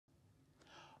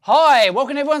Hi,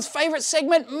 welcome to everyone's favourite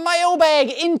segment,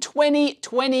 Mailbag in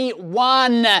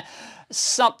 2021.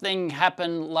 Something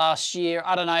happened last year,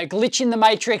 I don't know, glitch in the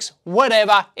matrix,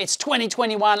 whatever. It's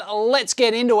 2021, let's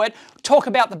get into it. Talk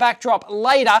about the backdrop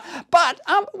later, but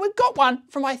we've got one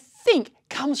from, I think,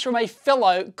 comes from a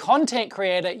fellow content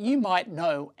creator you might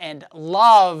know and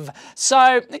love.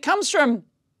 So it comes from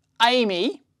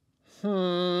Amy.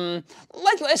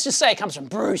 Let's just say it comes from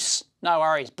Bruce. No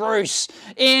worries, Bruce,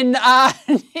 in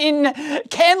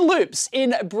Kamloops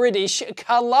in British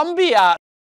Columbia.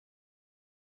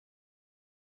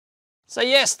 So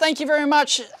yes, thank you very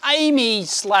much, Amy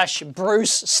 /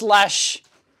 Bruce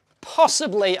 /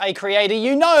 possibly a creator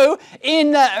you know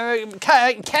in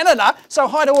Canada. So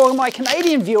hi to all of my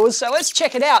Canadian viewers. So let's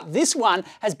check it out. This one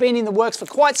has been in the works for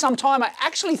quite some time. I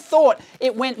actually thought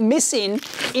it went missing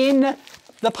in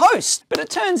the post, but it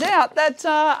turns out that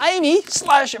Amy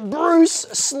 /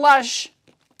 Bruce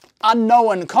 /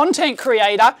 unknown content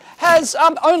creator has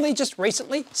only just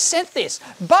recently sent this.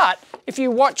 But if you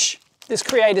watch this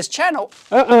creator's channel,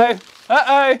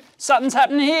 something's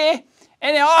happening here.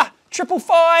 And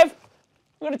 555,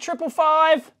 we've got a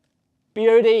 555,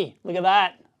 beauty, look at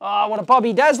that. Oh, what a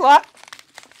Bobby Dazzler.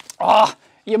 Oh,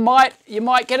 you might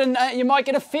get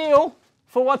a feel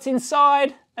for what's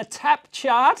inside a tap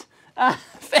chart.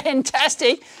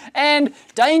 Fantastic, and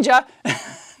danger,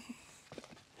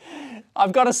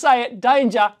 I've got to say it,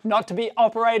 danger not to be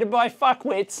operated by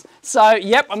fuckwits. So,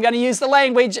 yep, I'm going to use the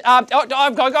language. I've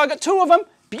got two of them,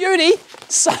 beauty.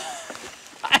 So,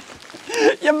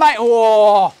 you may,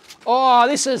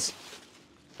 this is,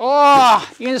 you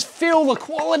can just feel the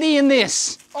quality in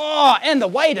this. Oh, and the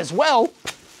weight as well.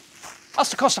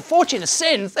 Must have cost a fortune to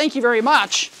send, thank you very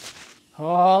much.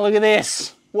 Oh, look at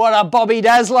this. What a Bobby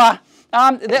Dazzler.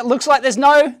 That looks like there's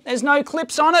no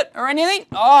clips on it or anything.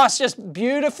 Oh, it's just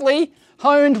beautifully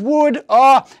honed wood.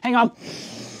 Oh, hang on.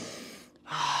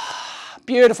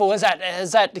 Beautiful. Is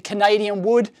that the Canadian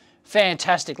wood?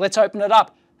 Fantastic. Let's open it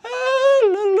up.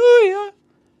 Hallelujah.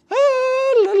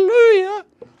 Hallelujah.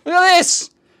 Look at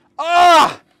this.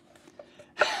 Oh,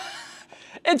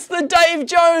 it's the Dave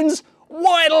Jones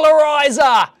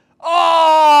Widlarizer.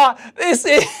 Oh, this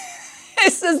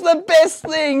is the best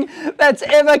thing that's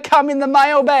ever come in the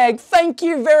mailbag. Thank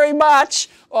you very much.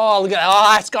 Oh, look at that.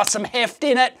 Oh, it's got some heft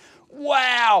in it.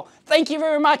 Wow. Thank you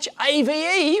very much,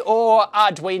 AVE, or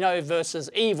Arduino versus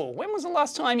Evil. When was the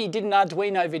last time you did an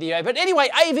Arduino video? But anyway,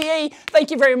 AVE,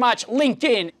 thank you very much.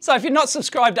 LinkedIn. So if you're not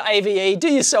subscribed to AVE, do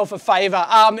yourself a favor.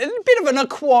 A bit of an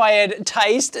acquired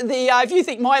taste. If you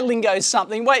think my lingo is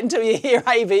something, wait until you hear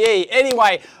AVE.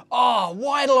 Anyway, oh,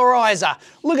 Widlarizer.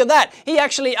 Look at that. He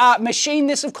actually machined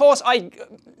this, of course. I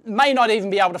may not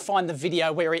even be able to find the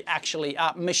video where he actually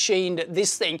machined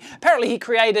this thing. Apparently he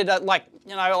created like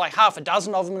half a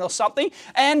dozen of them or something,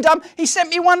 and he sent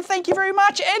me one, thank you very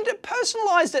much, and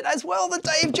personalized it as well, the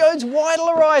Dave Jones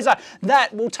Widlarizer.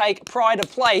 That will take pride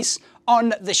of place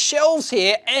on the shelves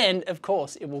here, and of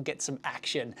course it will get some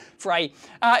action.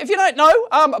 If you don't know,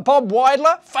 Bob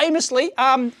Widler famously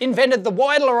invented the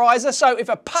Widlarizer, so if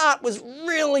a part was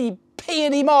really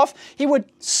peeing him off, he would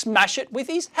smash it with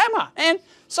his hammer. And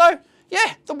so,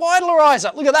 yeah, the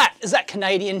Widlarizer, look at that. Is that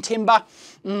Canadian timber?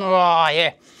 Oh,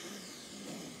 yeah.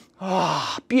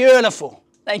 Oh, beautiful.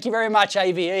 Thank you very much,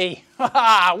 AVE.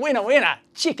 Winner, winner,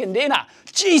 chicken dinner.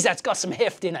 Geez, that's got some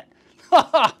heft in it.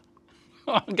 I'm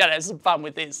gonna have some fun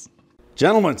with this.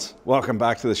 Gentlemen, welcome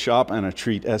back to the shop and a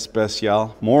treat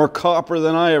especial. More copper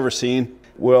than I ever seen.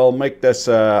 We'll make this,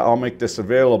 I'll make this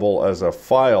available as a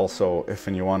file, so if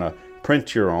you want to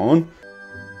print your own.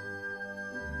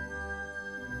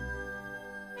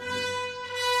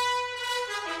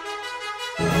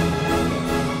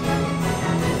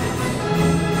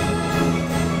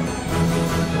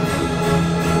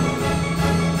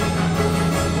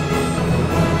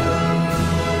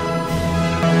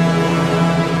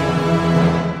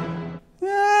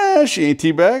 She ain't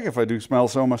teabag, if I do smell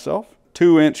so myself.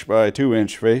 2" by 2"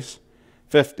 face,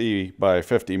 50 by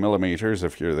 50 millimeters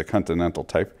if you're the continental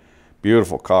type.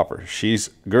 Beautiful copper.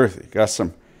 She's girthy, got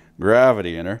some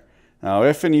gravity in her. Now,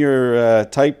 if in your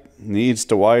type needs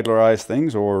to Widlarize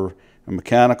things or a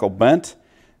mechanical bent,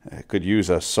 could use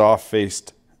a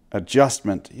soft-faced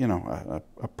adjustment, you know,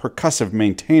 a percussive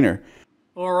maintainer.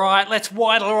 All right, let's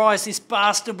Widlarize this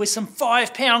bastard with some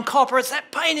 5-pound copper. It's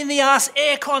that pain in the ass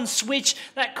aircon switch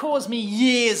that caused me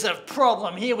years of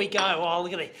problem. Here we go. Oh,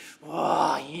 look at it.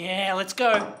 Oh, yeah, let's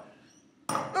go.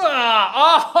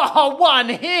 Oh, one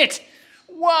hit.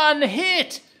 One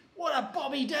hit. What a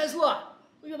Bobby Dazzler.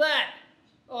 Look at that.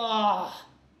 Oh,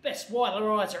 best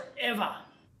Widlarizer ever.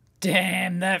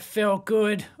 Damn, that felt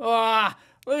good. Oh,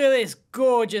 Look at this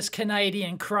gorgeous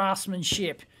Canadian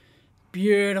craftsmanship.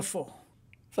 Beautiful.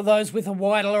 For those with a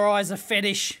Widlarizer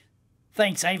fetish,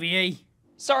 thanks AVE.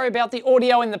 Sorry about the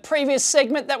audio in the previous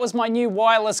segment. That was my new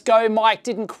wireless Go mic.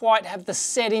 Didn't quite have the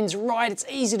settings right. It's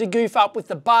easy to goof up with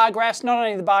the bar graphs. Not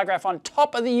only the bar graph on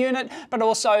top of the unit, but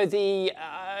also the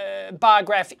bar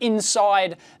graph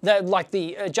inside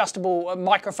the adjustable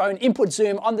microphone input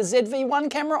zoom on the ZV-1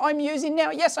 camera I'm using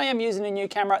now. Yes, I am using a new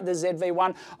camera, the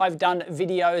ZV-1. I've done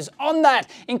videos on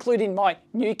that, including my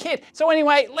new kit. So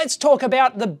anyway, let's talk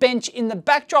about the bench in the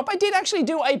backdrop. I did actually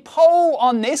do a poll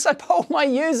on this. I polled my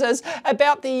users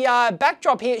about the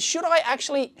backdrop here. Should I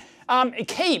actually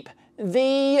keep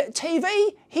the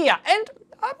TV here? And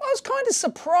I was kind of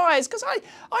surprised because I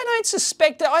don't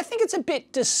suspect it. I think it's a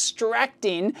bit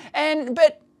distracting,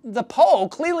 but the poll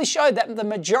clearly showed that the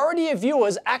majority of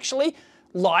viewers actually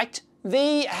liked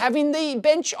having the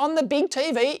bench on the big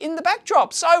TV in the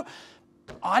backdrop. So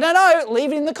I don't know,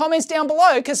 leave it in the comments down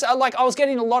below, because I was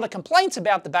getting a lot of complaints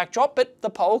about the backdrop, but the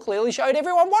poll clearly showed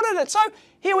everyone wanted it. So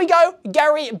here we go,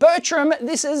 Gary Bertram.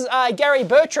 This is Gary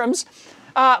Bertram's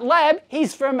lab.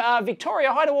 He's from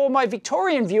Victoria. Hi to all my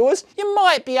Victorian viewers. You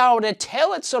might be able to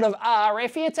tell it's sort of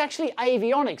RF-y. It's actually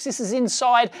Avionics. This is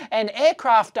inside an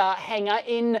aircraft hangar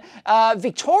in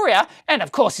Victoria. And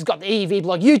of course, he's got the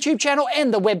EEVblog YouTube channel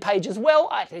and the webpage as well.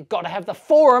 I've got to have the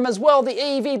forum as well, the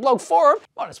EEVblog forum.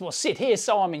 Might as well sit here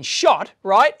so I'm in shot,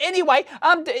 right? Anyway,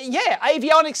 yeah,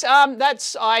 Avionics,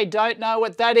 I don't know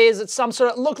what that is. It's some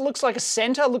sort of, looks like a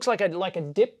center, looks like a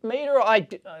dip meter.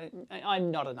 I'm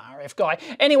not an RF guy.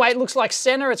 Anyway, it looks like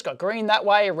center. It's got green that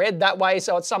way, red that way,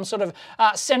 so it's some sort of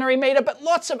centerimeter, but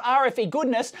lots of RFE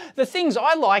goodness. The things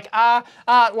I like are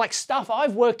like stuff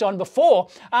I've worked on before.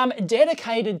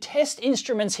 Dedicated test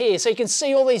instruments here, so you can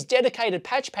see all these dedicated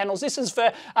patch panels. This is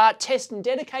for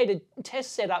dedicated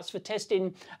test setups for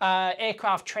testing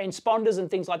aircraft transponders and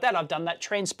things like that. I've done that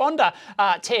transponder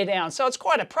teardown, so it's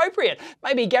quite appropriate.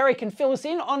 Maybe Gary can fill us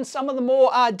in on some of the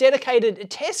more dedicated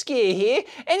test gear here.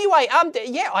 Anyway,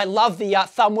 yeah, I love the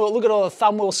thumb wheel. Look at all the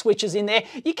thumb wheel switches in there.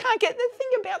 You can't get, the thing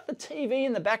about the TV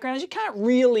in the background is you can't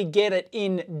really get it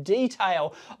in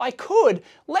detail. I could,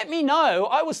 let me know.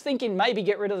 I was thinking maybe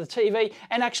get rid of the TV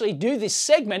and actually do this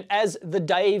segment as the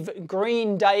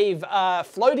Green Dave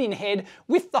floating head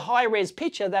with the high-res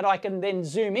picture that I can then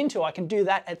zoom into. I can do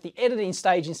that at the editing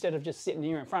stage instead of just sitting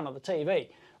here in front of the TV.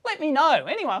 Let me know.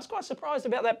 Anyway, I was quite surprised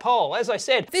about that poll. As I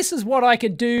said, this is what I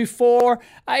could do for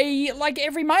like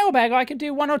every mailbag. I could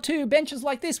do 1 or 2 benches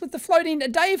like this with the floating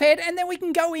Dave head, and then we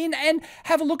can go in and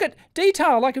have a look at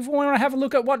detail. Like if we want to have a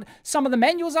look at what some of the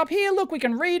manuals up here, look, we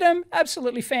can read them.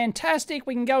 Absolutely fantastic.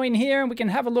 We can go in here and we can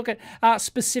have a look at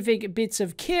specific bits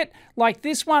of kit like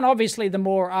this one. Obviously, the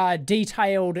more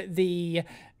detailed the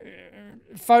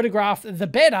photograph, the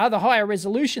better, the higher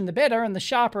resolution, the better, and the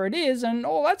sharper it is, and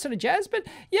all that sort of jazz. But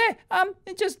yeah,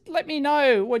 just let me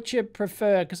know what you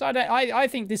prefer, because I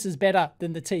think this is better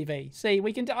than the TV. See,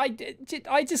 we can,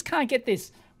 I just can't get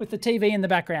this with the TV in the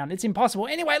background. It's impossible.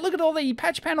 Anyway, look at all the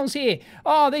patch panels here.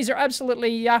 Oh, these are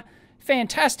absolutely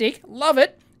fantastic. Love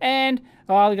it. And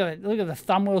oh, look at it. Look at the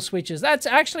thumb wheel switches. That's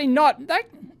actually not that.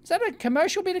 Is that a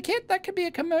commercial bit of kit? That could be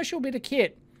a commercial bit of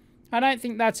kit. I don't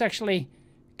think that's actually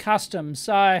custom.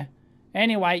 So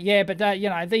anyway, yeah, but you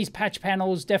know, these patch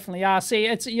panels definitely are. See,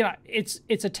 it's, you know, it's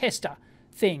a tester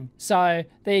thing. So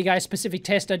there you go, specific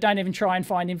tester. Don't even try and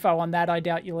find info on that. I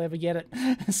doubt you'll ever get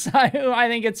it. So I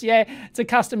think it's, yeah, it's a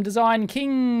custom design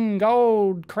King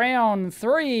Gold Crown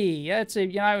 3. It's a,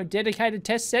 you know, a dedicated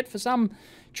test set for some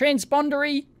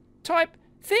transpondery type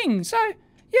thing. So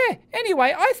yeah,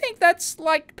 anyway, I think that's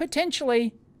like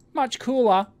potentially much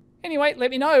cooler. Anyway, let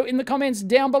me know in the comments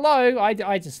down below.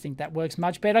 I just think that works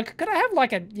much better. Could I have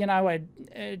like a, you know,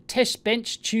 a test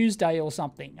bench Tuesday or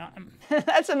something?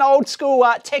 That's an old school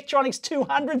Tektronix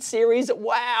 200 series.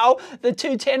 Wow, the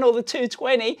 210 or the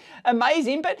 220.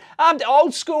 Amazing. But the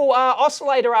old school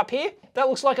oscillator up here. That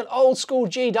looks like an old school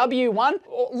GW one.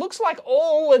 Looks like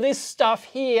all of this stuff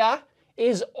here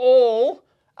is all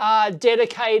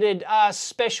dedicated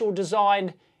special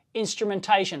designed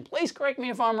instrumentation. Please correct me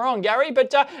if I'm wrong, Gary,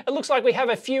 but it looks like we have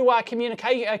a few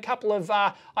a couple of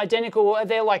identical,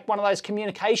 they're like one of those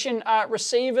communication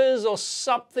receivers or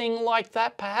something like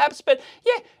that perhaps, but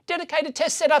yeah, dedicated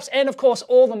test setups, and of course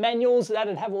all the manuals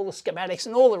that'd have all the schematics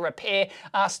and all the repair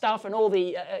stuff and all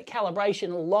the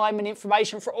calibration alignment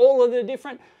information for all of the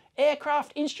different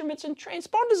aircraft instruments and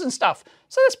transponders and stuff.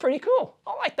 So that's pretty cool.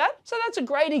 I like that. So that's a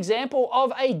great example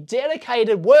of a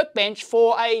dedicated workbench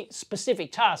for a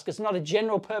specific task. It's not a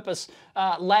general purpose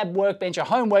lab workbench or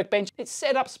home workbench. It's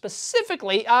set up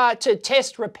specifically to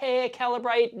test, repair,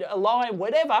 calibrate, align,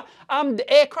 whatever,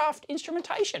 aircraft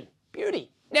instrumentation.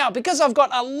 Beauty. Now, because I've got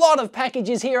a lot of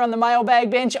packages here on the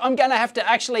mailbag bench, I'm going to have to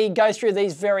actually go through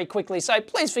these very quickly. So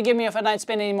please forgive me if I don't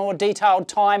spend any more detailed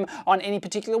time on any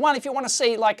particular one. If you want to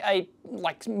see like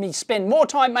me spend more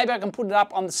time, maybe I can put it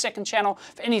up on the second channel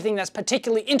for anything that's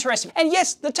particularly interesting. And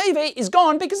yes, the TV is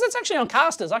gone because it's actually on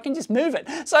casters. I can just move it.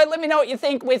 So let me know what you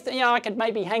think with, you know, I could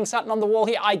maybe hang something on the wall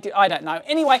here. I don't know.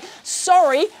 Anyway,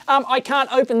 sorry, I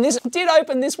can't open this. I did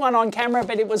open this one on camera,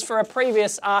 but it was for a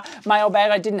previous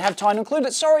mailbag. I didn't have time to include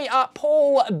it. Sorry,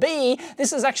 Paul B.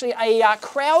 This is actually a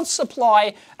crowd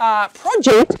supply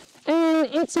project. And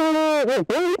it's that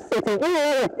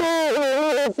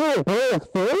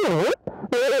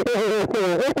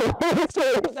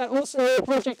also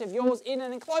project of yours in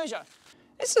an enclosure.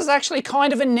 This is actually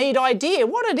kind of a neat idea.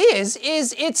 What it is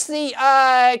it's the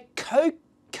Kaikao?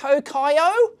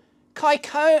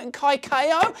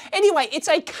 Anyway, it's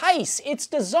a case. It's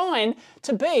designed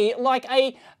to be like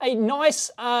a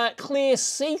nice, clear,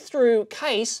 see-through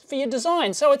case for your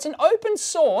design. So it's an open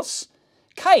source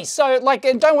case. So like,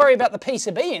 don't worry about the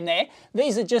PCB in there.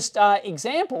 These are just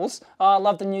examples. I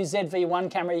love the new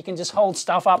ZV-1 camera. You can just hold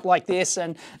stuff up like this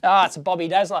and it's a Bobby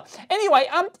Dazzler. Anyway,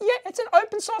 yeah, it's an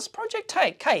open source project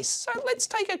case. So let's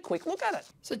take a quick look at it.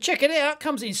 So check it out.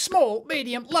 Comes in small,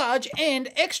 medium, large and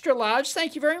extra large.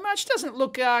 Thank you very much. Doesn't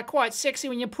look quite sexy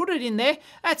when you put it in there.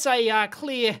 That's a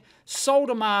clear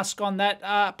solder mask on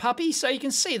that puppy, so you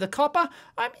can see the copper.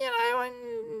 You know, I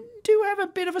do have a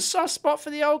bit of a soft spot for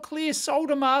the old clear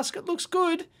solder mask. It looks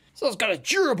good. So it's got a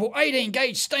durable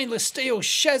 18-gauge stainless steel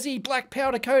chassis, black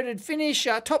powder-coated finish,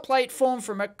 top plate formed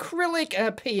from acrylic,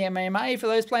 PMMA for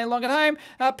those playing along at home,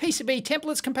 PCB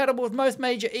templates compatible with most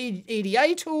major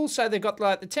EDA tools, so they've got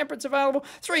like the templates available,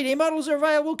 3D models are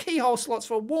available, keyhole slots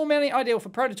for wall mounting, ideal for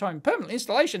prototyping, permanent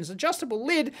installations, adjustable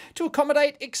lid to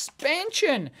accommodate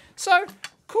expansion. So,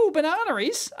 cool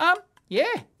bananeries.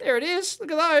 Yeah, there it is.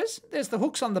 Look at those. There's the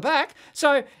hooks on the back.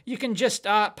 So you can just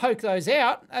poke those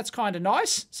out. That's kind of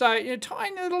nice. So, you know,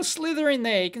 tiny little slither in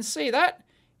there. You can see that.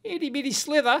 Itty bitty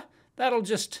slither. That'll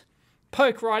just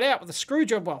poke right out with a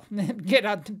screwdriver. Well, get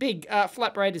a big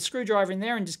flat-braided screwdriver in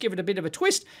there and just give it a bit of a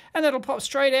twist. And that'll pop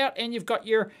straight out and you've got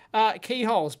your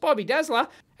keyholes. Bobby Dazzler.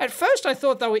 At first I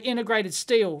thought they were integrated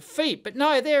steel feet. But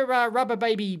no, they're rubber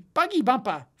baby buggy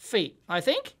bumper feet, I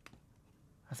think.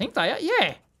 I think they are.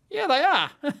 Yeah. Yeah, they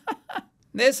are.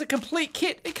 There's the complete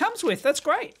kit it comes with. That's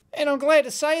great. And I'm glad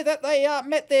to say that they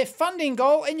met their funding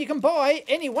goal and you can buy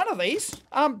any one of these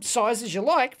sizes you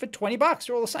like for 20 bucks.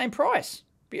 They're all the same price.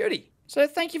 Beauty. So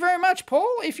thank you very much,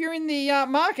 Paul. If you're in the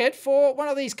market for one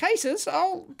of these cases,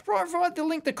 I'll provide the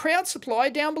link to Crowd Supply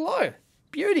down below.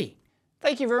 Beauty.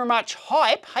 Thank you very much,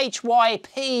 Hype,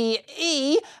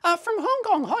 H-Y-P-E, from Hong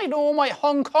Kong. Hi to all my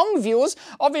Hong Kong viewers.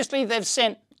 Obviously, they've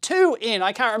sent 2 in.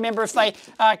 I can't remember if they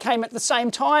came at the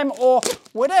same time or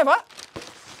whatever.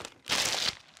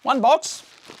 One box.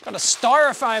 Got a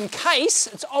styrofoam case.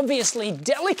 It's obviously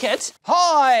delicate.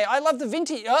 Hi, I love the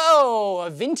vintage. Oh,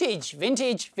 vintage.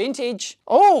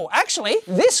 Oh, actually,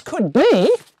 this could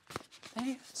be,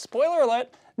 spoiler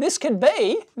alert, this could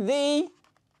be the,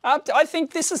 I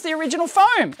think this is the original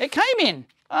foam it came in.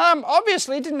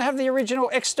 Obviously didn't have the original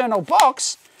external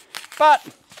box, but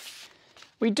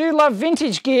we do love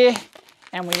vintage gear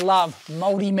and we love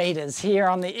multimeters here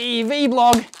on the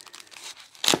EEVblog.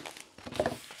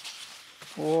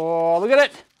 Oh, look at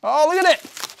it. Oh, look at it.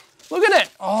 Look at it.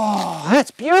 Oh,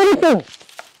 that's beautiful.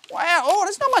 Wow. Oh,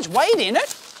 there's not much weight in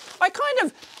it. I kind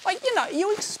of, like, you know,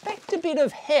 you expect a bit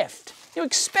of heft. You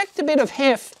expect a bit of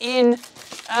heft in,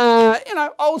 you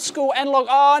know, old school analog.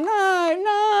 Oh, no.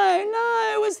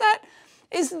 Is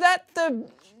that the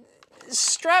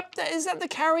strap? Is that the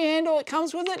carry handle that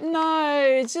comes with it? No,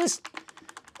 it's just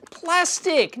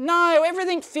plastic. No,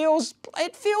 everything feels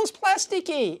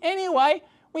plasticky. Anyway,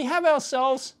 we have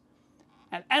ourselves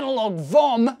an analog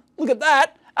VOM. Look at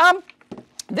that.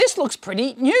 This looks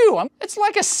pretty new. It's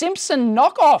like a Simpson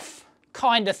knockoff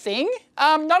kind of thing.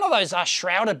 None of those are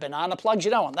shrouded banana plugs.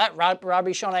 You don't want that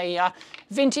rubbish on a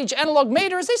vintage analog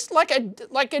meter. Is this like a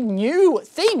new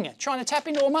thing trying to tap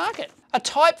into a market? A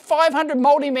Type 500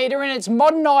 multimeter in its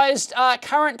modernized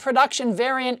current production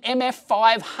variant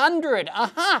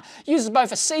MF500. Uses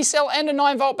both a C-cell and a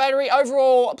 9-volt battery.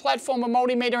 Overall platform of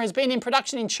multimeter has been in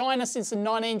production in China since the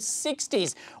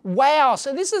 1960s. Wow,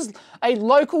 so this is a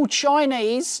local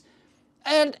Chinese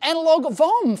an analog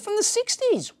VOM from the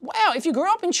 60s. Wow, if you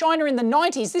grew up in China in the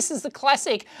 90s, this is the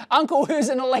classic uncle who's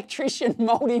an electrician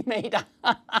multimeter.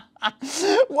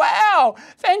 Wow,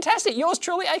 fantastic. Yours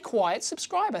truly, a quiet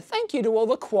subscriber. Thank you to all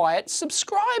the quiet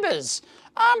subscribers.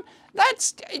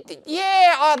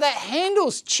 Yeah, that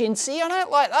handle's chintzy. I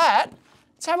don't like that.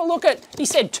 Let's have a look at, he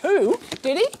said 2,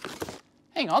 did he?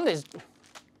 Hang on, there's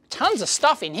tons of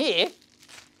stuff in here.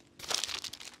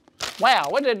 Wow,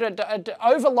 what an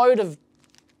overload of...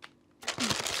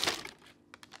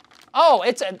 Oh,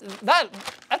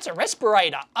 that's a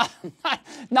respirator.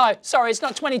 No, sorry, it's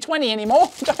not 2020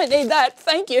 anymore. Don't need that.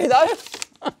 Thank you, though.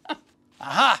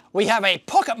 Aha, we have a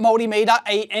pocket multimeter,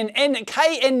 an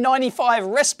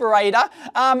KN95 respirator,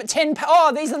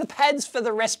 oh, these are the pads for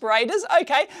the respirators.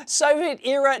 Okay, Soviet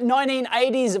era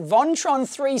 1980s Vontron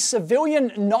 3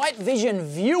 civilian night vision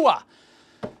viewer.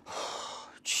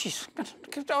 Jeez,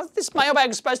 this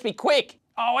mailbag is supposed to be quick.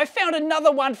 Oh, I found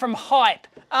another one from Hype.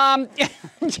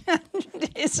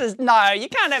 This is, no, you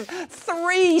can't have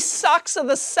 3 sucks of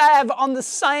the salve on the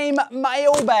same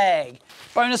mailbag.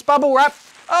 Bonus bubble wrap.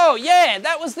 Oh yeah,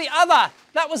 that was the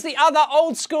other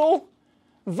old school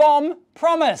VOM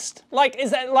promised. Like,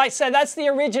 is that like, so that's the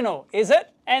original, is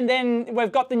it? And then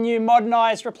we've got the new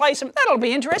modernized replacement. That'll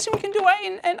be interesting. We can do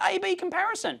an A-B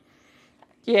comparison.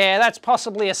 Yeah, that's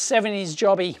possibly a 70s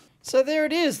jobby. So there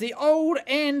it is, the old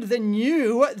and the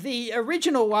new, the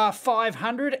original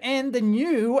 500 and the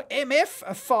new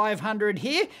MF 500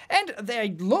 here. And they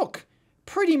look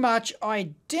pretty much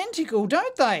identical,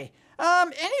 don't they?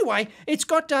 Anyway, it's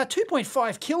got 2.5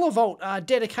 kilovolt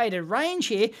dedicated range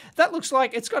here. That looks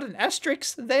like it's got an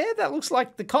asterisk there. That looks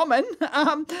like the common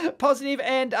positive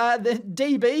and the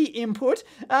dB input.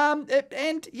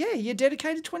 And yeah, you're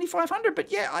dedicated 2500.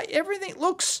 But yeah, everything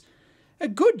looks a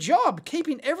good job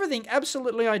keeping everything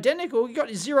absolutely identical. You got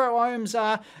your 0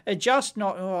 ohms adjust.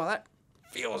 Not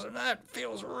that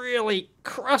feels really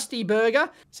crusty burger.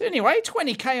 So anyway,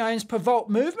 20 k ohms per volt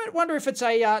movement. Wonder if it's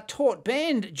a taut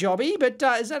band jobby, but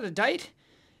is that a date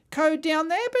code down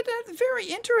there? But very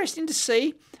interesting to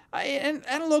see an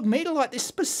analog meter like this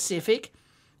specific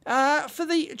for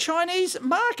the Chinese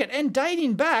market and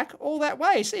dating back all that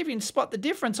way. See if you can spot the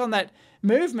difference on that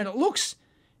movement. It looks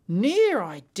near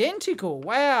identical.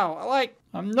 Wow, like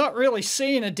I'm not really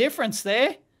seeing a difference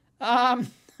there.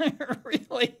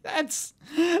 Really, it's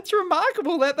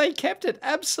remarkable that they kept it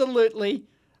absolutely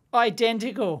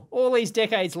identical all these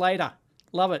decades later.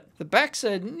 Love it. The backs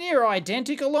are near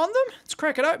identical on them. Let's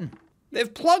crack it open.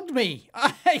 They've plugged me.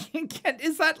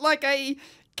 Is that like a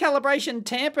calibration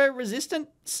tamper resistant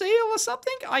seal or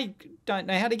something? I don't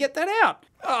know how to get that out.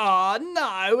 Oh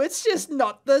no, it's just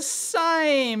not the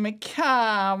same.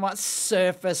 Come on,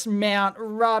 surface mount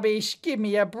rubbish. Give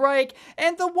me a break.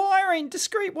 And the wiring,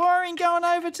 discrete wiring going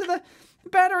over to the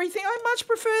battery thing. I much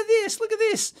prefer this. Look at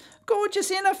this.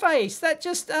 Gorgeous interface. That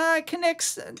just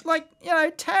connects like, you know,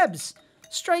 tabs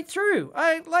straight through.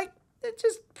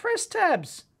 Just press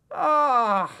tabs.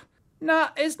 Ah. Oh. No,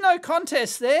 there's no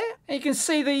contest there. And you can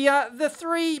see the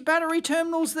 3 battery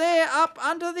terminals there up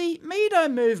under the meter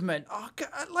movement. Oh,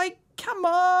 like, come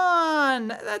on.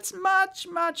 That's much,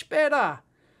 much better.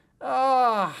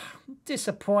 Oh,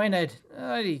 disappointed.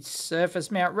 Oh, these surface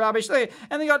mount rubbish.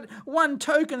 And they got 1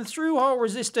 token through-hole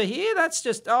resistor here. That's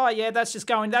just, oh yeah, that's just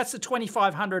going, that's the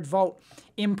 2500 volt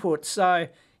input. So,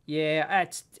 yeah,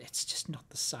 it's just not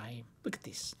the same. Look at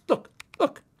this. Look.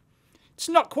 It's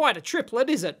not quite a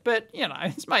triplet, is it? But, you know,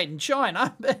 it's made in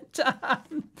China. But,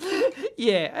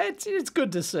 yeah, it's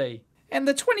good to see. And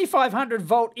the 2500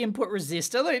 volt input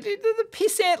resistor, look, the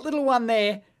pissant little one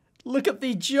there. Look at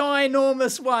the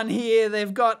ginormous one here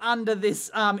they've got under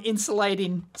this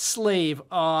insulating sleeve.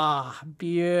 Ah, oh,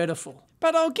 beautiful.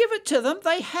 But I'll give it to them.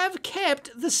 They have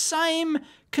kept the same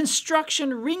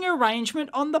construction ring arrangement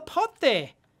on the pot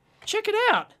there. Check it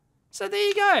out. So there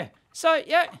you go. So,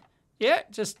 yeah. Yeah,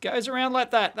 it just goes around like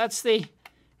that. That's the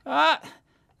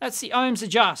ohms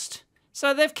adjust.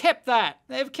 So they've kept that.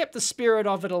 They've kept the spirit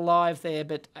of it alive there,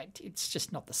 but it's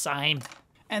just not the same.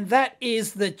 And that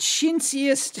is the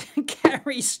chintziest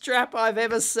carry strap I've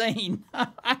ever seen.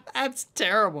 That's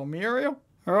terrible, Muriel.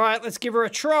 All right, let's give her a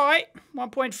try.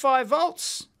 1.5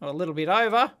 volts, or a little bit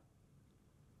over.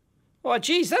 Oh,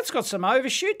 geez, that's got some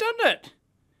overshoot, doesn't it?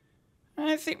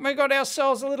 I think we got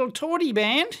ourselves a little torty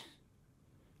band.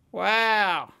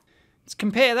 Wow. Let's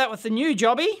compare that with the new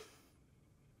jobby.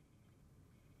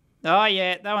 Oh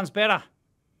yeah, that one's better.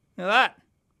 Look at that.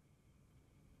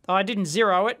 Oh, I didn't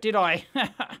zero it, did I?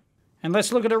 And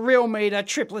let's look at a real meter,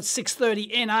 triplet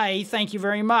 630 NA. Thank you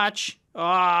very much.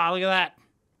 Oh, look at that.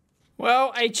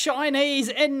 Well, a Chinese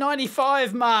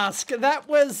N95 mask. That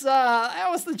was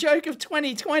the joke of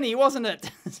 2020, wasn't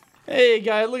it? There you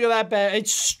go. Look at that bad.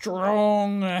 It's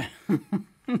strong. Look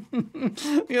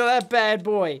at that bad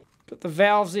boy. Put the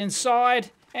valves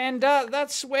inside, and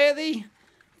that's where the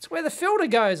filter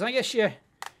goes. I guess you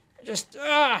just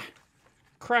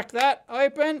crack that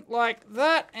open like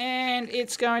that, and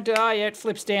it's going to. Oh yeah, it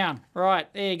flips down.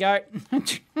 Right, there you go.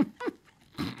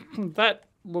 That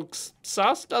looks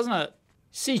sus, doesn't it?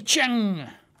 Si-chung.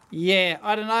 Yeah,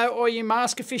 I don't know, all you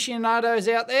mask aficionados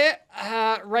out there,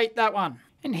 rate that one.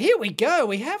 And here we go,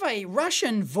 we have a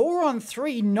Russian Voron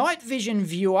 3 night vision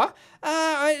viewer.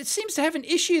 It seems to have an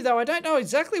issue though. I don't know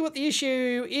exactly what the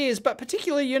issue is, but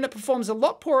particular unit performs a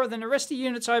lot poorer than the rest of the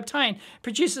units I obtain.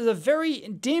 Produces a very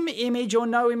dim image or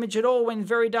no image at all when in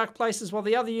very dark places, while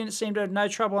the other units seem to have no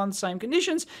trouble under the same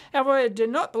conditions. However, I do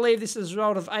not believe this is a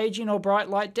result of aging or bright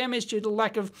light damage due to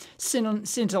lack of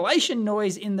scintillation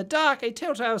noise in the dark. A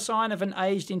telltale sign of an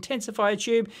aged intensifier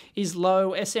tube is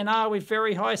low SNR with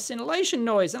very high scintillation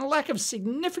noise and a lack of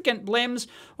significant blems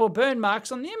or burn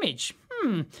marks on the image.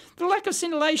 The lack of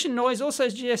scintillation noise also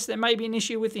suggests there may be an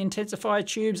issue with the intensifier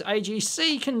tube's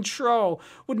AGC control.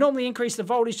 Would normally increase the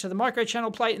voltage to the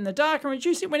microchannel plate in the dark and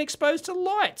reduce it when exposed to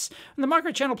lights. When the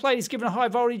microchannel plate is given a high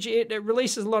voltage, it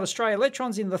releases a lot of stray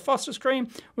electrons into the phosphor stream,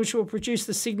 which will produce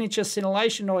the signature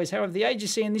scintillation noise. However, the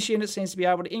AGC in this unit seems to be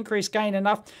able to increase gain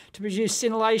enough to produce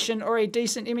scintillation or a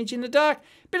decent image in the dark.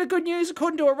 Bit of good news,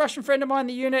 according to a Russian friend of mine,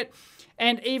 the unit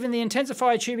and even the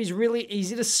intensifier tube is really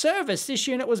easy to service. This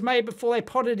unit was made before they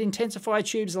potted intensifier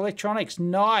tubes electronics.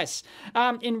 Nice.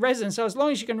 In resin. So as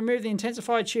long as you can remove the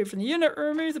intensifier tube from the unit,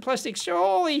 remove the plastic,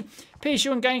 all the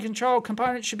PSU and gain control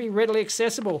components should be readily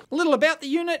accessible. A little about the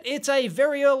unit. It's a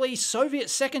very early Soviet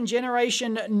second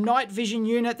generation night vision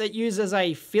unit that uses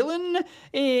a fill-in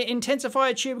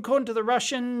intensifier tube. According to the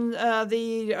Russian,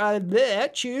 their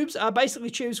tubes are basically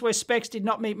tubes where specs did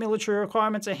not meet military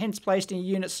requirements and hence placed in a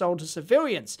unit sold to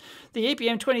civilians. The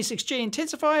EPM26G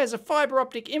intensifier has a fiber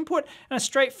optic input and a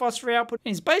straight phosphor output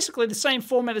and is basically the same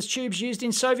format as tubes used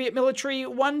in Soviet military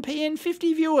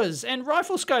 1PN50 viewers and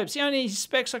rifle scopes. The only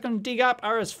specs I can dig up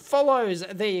are as follows.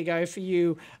 There you go for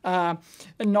you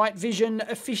night vision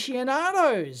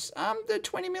aficionados. The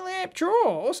 20 milliamp draw.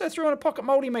 Also threw in a pocket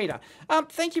multimeter.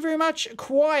 Thank you very much,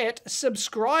 quiet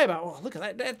subscriber. Oh, look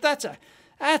at that.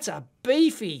 That's a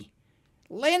beefy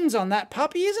lens on that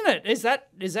puppy, isn't it? Is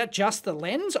that just the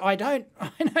lens? I don't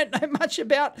know much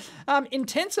about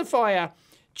intensifier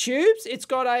tubes. It's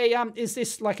got a is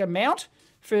this like a mount?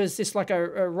 Is this like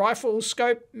a rifle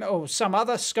scope or some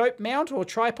other scope mount or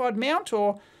tripod mount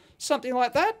or something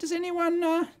like that? Does anyone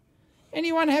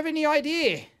have any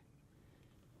idea?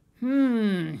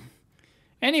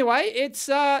 Anyway, it's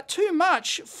too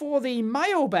much for the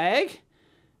mailbag.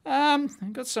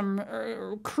 I've got some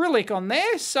acrylic on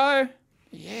there, so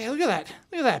yeah, look at that.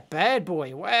 Look at that bad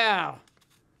boy. Wow.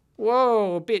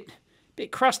 Whoa, a bit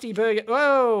crusty burger.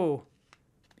 Whoa.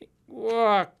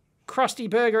 Whoa, crusty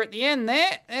burger at the end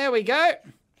there. There we go.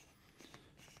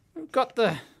 We've got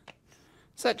the...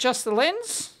 Is that just the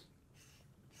lens?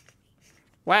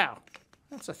 Wow.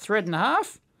 That's a thread and a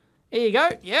half. There you go.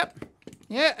 Yep.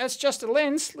 Yeah, that's just a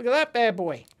lens. Look at that bad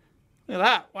boy. Look at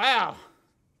that. Wow.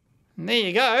 And there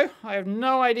you go. I have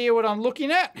no idea what I'm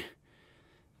looking at,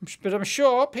 but I'm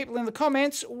sure people in the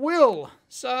comments will.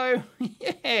 So,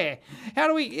 yeah. How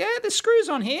do we... Yeah, there's screws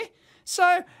on here.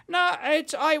 So, no,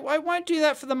 I won't do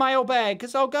that for the mailbag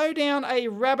because I'll go down a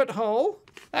rabbit hole.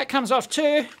 That comes off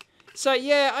too. So,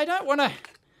 yeah, I don't want to...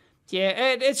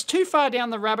 Yeah, it's too far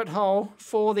down the rabbit hole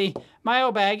for the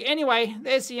mailbag. Anyway,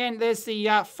 there's the end. There's the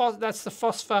that's the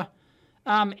phosphor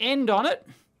end on it.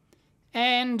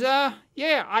 And,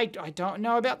 yeah, I don't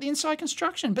know about the inside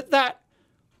construction, but that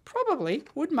probably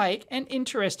would make an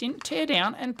interesting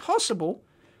teardown and possible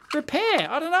repair.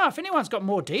 I don't know if anyone's got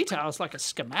more details, like a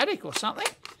schematic or something.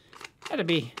 That'd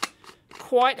be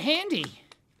quite handy.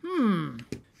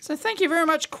 So thank you very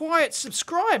much, quiet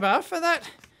subscriber, for that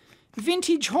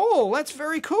vintage haul. That's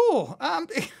very cool.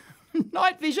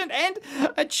 Night vision and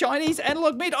a Chinese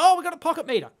analog meter. Oh, we got a pocket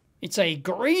meter. It's a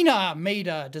greener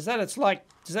meter. Does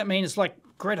that mean it's like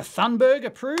Greta Thunberg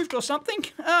approved or something?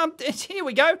 Here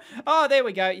we go. Oh, there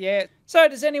we go. Yeah. So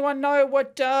does anyone know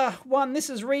what one this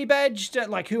is rebadged?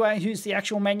 Like who's the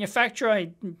actual manufacturer?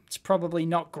 It's probably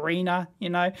not greener, you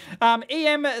know.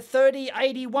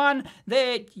 EM3081.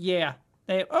 There. Yeah.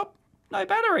 There. Oh, no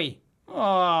battery.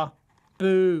 Oh,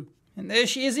 boo. And there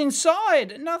she is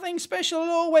inside. Nothing special at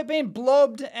all. We're being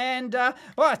blobbed and, well,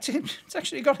 it's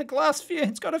actually got a glass fuse.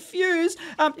 It's got a fuse.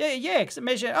 Yeah, because it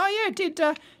measured, oh yeah, it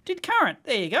did current.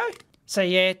 There you go. So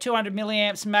yeah, 200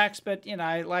 milliamps max, but you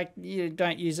know, like you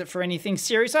don't use it for anything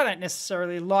serious. I don't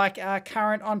necessarily like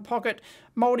current on pocket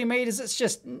multimeters. It's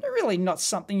just really not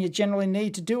something you generally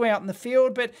need to do out in the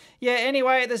field. But yeah,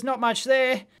 anyway, there's not much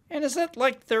there. And is that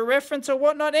like the reference or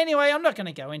whatnot? Anyway, I'm not going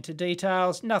to go into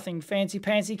details. Nothing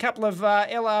fancy-pantsy. Couple of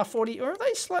LR40, or are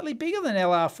they slightly bigger than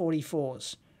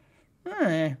LR44s?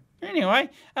 Anyway,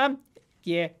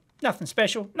 yeah. Nothing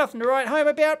special, nothing to write home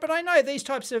about, but I know these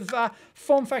types of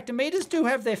form factor meters do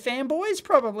have their fanboys.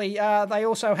 Probably they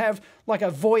also have like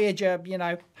a Voyager, you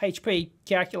know, HP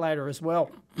calculator as well.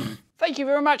 Thank you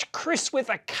very much, Chris with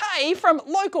a K from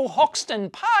local Hoxton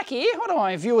Park here. What are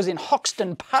my viewers in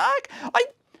Hoxton Park? I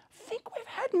think we've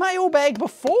had Mailbag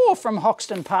before from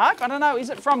Hoxton Park. I don't know,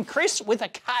 is it from Chris with a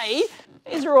K?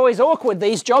 These are always awkward,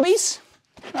 these jobbies.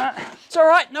 It's all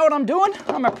right, know what I'm doing.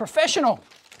 I'm a professional.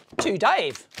 To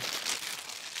Dave.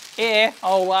 Yeah,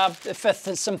 I'll, for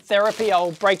some therapy,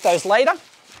 I'll break those later.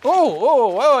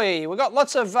 Oh, we got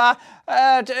lots of,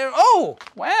 oh,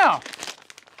 wow.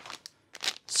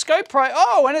 Scope Pro,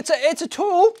 oh, and it's a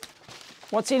tool.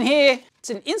 What's in here? It's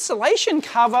an insulation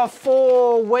cover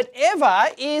for whatever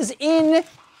is in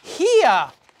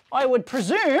here. I would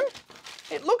presume,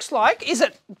 it looks like, is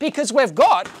it because we've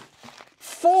got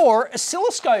 4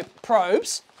 oscilloscope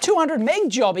probes, 200 meg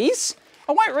jobbies.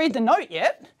 I won't read the note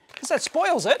yet, because that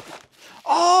spoils it.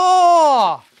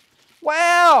 Oh,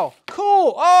 wow,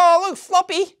 cool. Oh, look,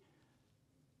 floppy.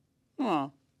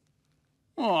 Don't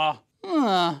you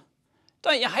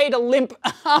hate a limp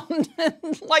arm?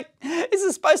 Like, this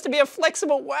is supposed to be a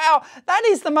flexible, wow, that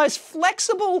is the most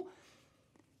flexible,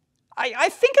 I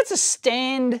think it's a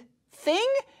stand thing.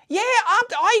 Yeah,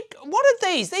 what are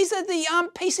these? These are the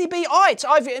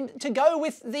PCBites. To go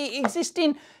with the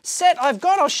existing set I've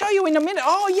got. I'll show you in a minute.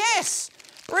 Oh, yes.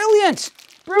 Brilliant.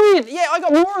 Brilliant. Yeah, I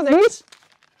got more of these.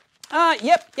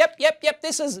 Yep.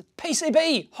 This is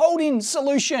PCB holding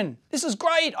solution. This is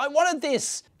great. I wanted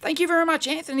this. Thank you very much,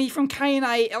 Anthony from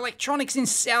K&A Electronics in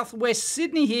Southwest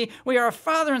Sydney here. We are a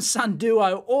father and son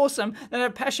duo, awesome, that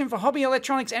have a passion for hobby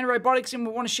electronics and robotics, and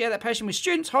we want to share that passion with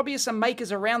students, hobbyists, and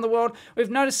makers around the world. We've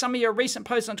noticed some of your recent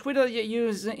posts on Twitter that you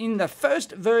use in the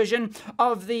first version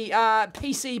of the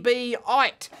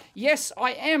PCBite. Yes,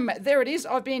 I am. There it is.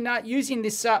 I've been using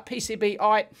this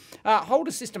PCBite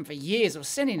holder system for years. It was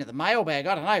sent into the mailbag.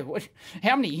 I don't know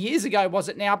how many years ago was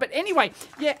it now, but anyway,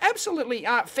 yeah, absolutely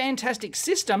fantastic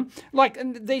system. Like,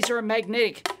 these are a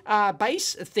magnetic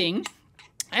base thing,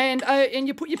 and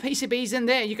you put your PCBs in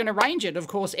there. You can arrange it, of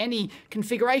course, any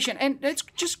configuration, and it's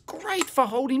just great for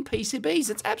holding PCBs.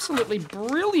 It's absolutely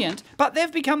brilliant. But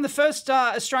they've become the first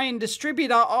Australian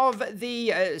distributor of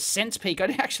the SensePeak.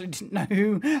 I actually didn't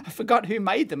know I forgot who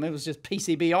made them. It was just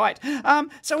PCBite.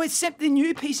 So it's sent the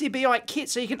new PCBite kit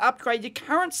so you can upgrade your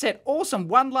current set. Awesome.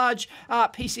 1 large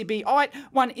PCBite,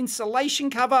 1 insulation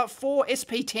cover, 4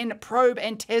 SP10 probe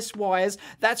and test wires.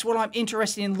 That's what I'm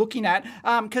interested in looking at,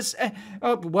 because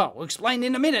well, we'll explain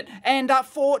in a minute. And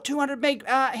 4 200 meg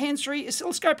hands-free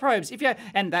oscilloscope probes.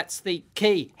 And that's the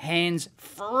key,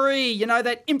 hands-free. You know,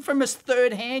 that infamous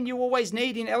third hand you always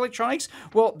need in electronics.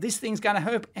 Well, this thing's going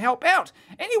to help out.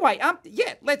 Anyway,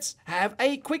 yeah, let's have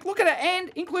a quick look at it. And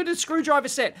included screwdriver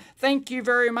set. Thank you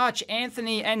very much,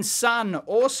 Anthony and Son.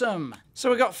 Awesome. So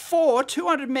we've got 4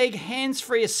 200 meg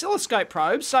hands-free oscilloscope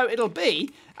probes. So it'll be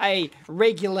a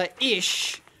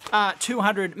regular-ish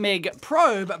 200 meg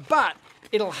probe, but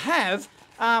it'll have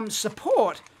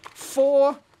support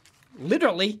for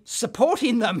literally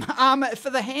supporting them for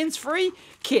the hands-free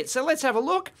kit. So let's have a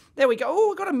look. There we go. Oh,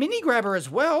 we've got a mini grabber as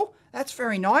well. That's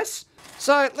very nice.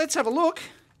 So let's have a look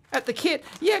at the kit.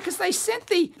 Yeah, because they sent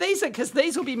because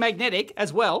these will be magnetic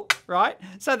as well, right?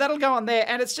 So that'll go on there,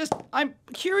 and it's just, I'm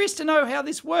curious to know how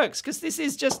this works, because this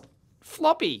is just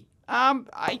floppy.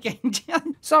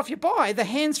 So if you buy the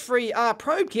hands-free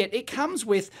probe kit, it comes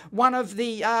with one of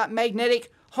the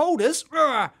magnetic holders,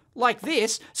 like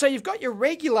this. So you've got your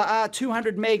regular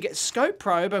 200 meg scope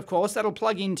probe, of course, that'll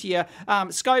plug into your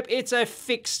scope. It's a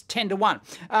fixed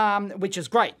 10-to-1, which is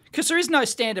great, because there is no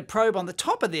standard probe on the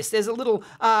top of this. There's a little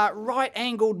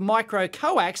right-angled micro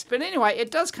coax, but anyway,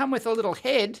 it does come with a little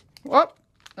head.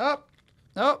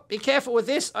 Oh, be careful with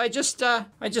this. I just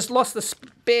lost the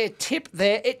spare tip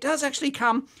there. It does actually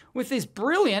come with this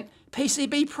brilliant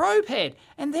PCB probe head.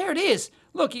 And there it is.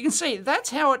 Look, you can see that's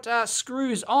how it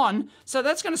screws on. So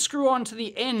that's going to screw on to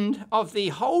the end of the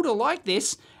holder like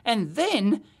this. And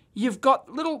then you've got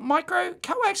little micro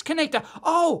coax connector.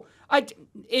 Oh,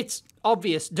 it's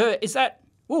obvious. Duh, is that...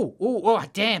 Oh,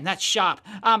 damn, that's sharp.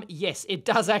 Yes, it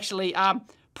does actually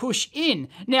push in.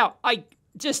 Now,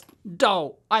 just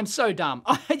dull. I'm so dumb.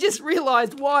 I just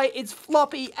realized why it's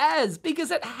floppy as, because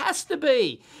it has to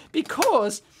be.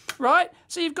 Because, right,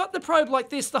 so you've got the probe like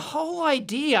this. The whole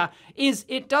idea is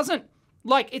it doesn't,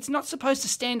 like, it's not supposed to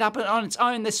stand up on its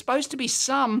own. There's supposed to be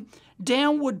some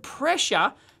downward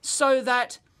pressure so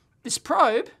that this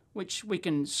probe, which we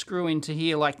can screw into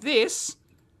here like this,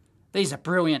 these are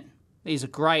brilliant. These are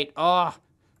great. Oh,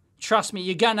 trust me,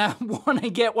 you're gonna want to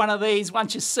get one of these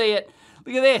once you see it.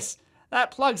 Look at this.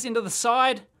 That plugs into the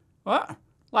side, what?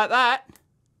 Like that.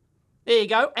 There you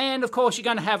go. And of course, you're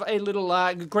going to have a little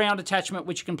ground attachment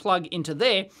which you can plug into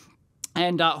there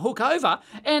and hook over.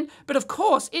 But of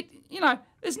course,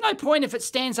 there's no point if it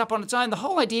stands up on its own. The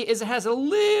whole idea is it has a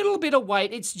little bit of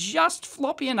weight. It's just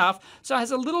floppy enough, so it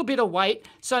has a little bit of weight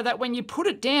so that when you put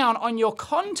it down on your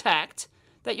contact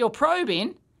that you're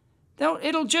probing,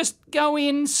 it'll just go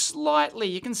in slightly.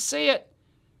 You can see it.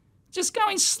 Just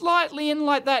going slightly in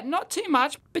like that, not too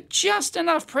much, but just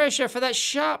enough pressure for that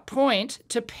sharp point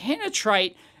to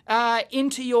penetrate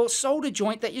into your solder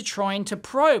joint that you're trying to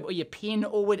probe, or your pin,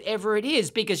 or whatever it is,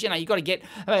 because, you've got to get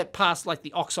past like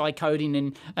the oxide coating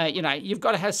and, you've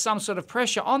got to have some sort of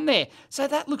pressure on there. So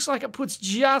that looks like it puts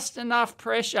just enough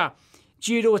pressure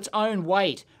due to its own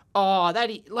weight. Oh,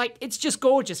 it's just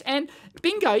gorgeous. And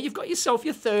bingo, you've got yourself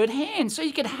your third hand. So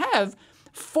you could have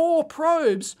 4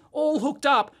 probes all hooked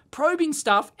up, probing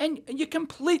stuff, and you're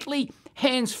completely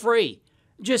hands-free.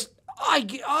 Just,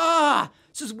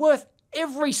 this is worth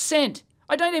every cent.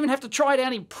 I don't even have to try it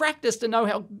out in practice to know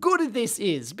how good this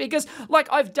is, because, like,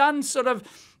 I've done sort of,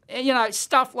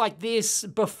 stuff like this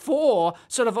before,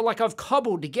 sort of like I've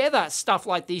cobbled together stuff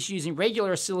like this using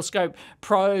regular oscilloscope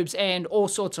probes and all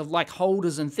sorts of like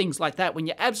holders and things like that when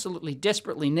you absolutely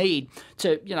desperately need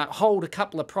to, hold a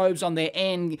couple of probes on there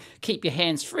and keep your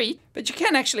hands free. But you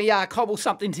can actually cobble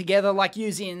something together like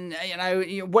using,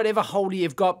 whatever holder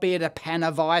you've got, be it a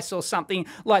panna vise or something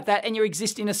like that, and your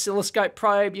existing oscilloscope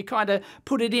probe, you kind of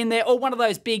put it in there, or one of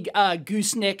those big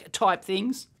gooseneck type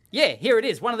things. Yeah, here it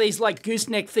is, one of these like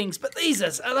gooseneck things, but these are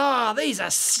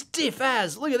stiff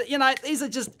as. Look at it, these are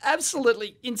just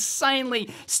absolutely insanely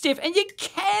stiff, and you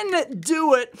can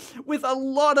do it with a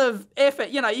lot of effort.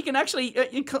 You can actually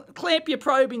clamp your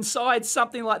probe inside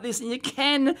something like this, and you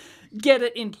can get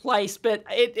it in place, but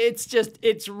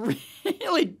it's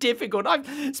really difficult.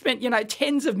 I've spent,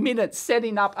 tens of minutes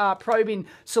setting up probing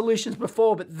solutions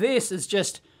before, but this is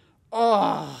just,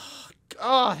 oh,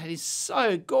 God, it is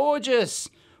so gorgeous.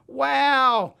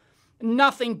 Wow,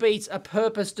 nothing beats a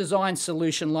purpose-designed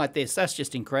solution like this. That's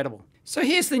just incredible. So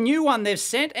here's the new one they've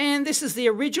sent, and this is the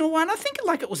original one. I think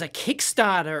it was a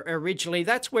Kickstarter originally.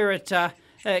 That's where it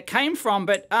came from.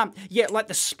 But yeah, like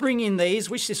the spring in these.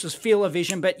 Wish this was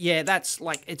Feel-O-Vision, but yeah, that's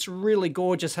like, it's really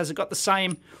gorgeous. Has it got the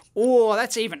same? Oh,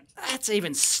 that's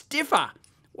even stiffer.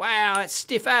 Wow, it's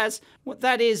stiff as. What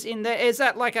that is in there, is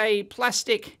that like a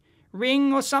plastic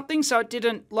ring or something, so it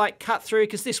didn't like cut through,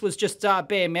 because this was just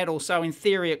bare metal, so in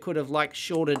theory it could have like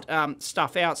shorted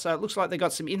stuff out. So it looks like they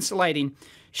got some insulating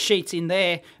sheets in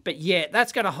there, but yeah,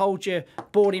 that's going to hold your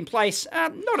board in place.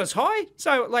 Not as high,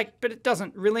 so like, but it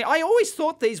doesn't really. I always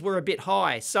thought these were a bit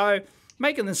high, so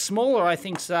making them smaller I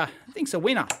think's a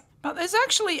winner. But there's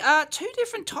actually 2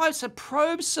 different types of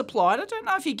probes supplied. I don't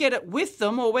know if you get it with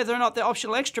them or whether or not they're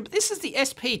optional extra, but this is the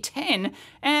SP10,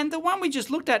 and the one we just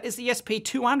looked at is the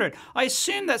SP200. I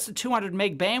assume that's the 200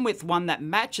 meg bandwidth one that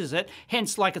matches it,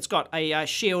 hence like it's got a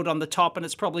shield on the top, and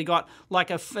it's probably got like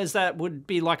that would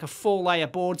be like a 4-layer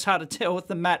board. It's hard to tell with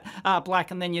the matte black,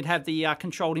 and then you'd have the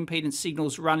controlled impedance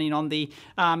signals running on the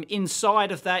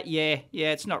inside of that. Yeah,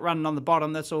 it's not running on the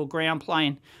bottom, that's all ground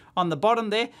plane on the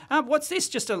bottom there. What's this?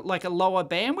 Just like a lower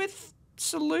bandwidth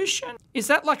solution? Is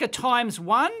that like a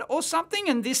 ×1 or something?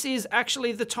 And this is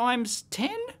actually the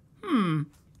 ×10?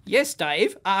 Yes,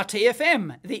 Dave,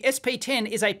 RTFM. The SP10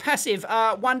 is a passive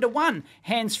 1-to-1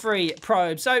 hands-free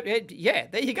probe. So, yeah,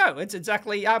 there you go. It's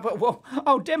exactly, but well,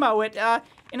 I'll demo it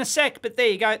in a sec, but there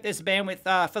you go. There's the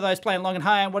bandwidth for those playing along at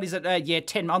home. What is it? Yeah,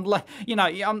 10.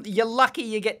 You're lucky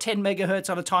you get 10 megahertz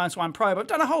on a ×1 probe. I've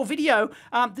done a whole video,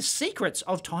 The Secrets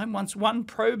of ×1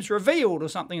 Probes Revealed, or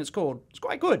something it's called. It's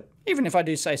quite good, even if I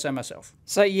do say so myself.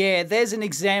 So yeah, there's an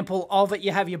example of it.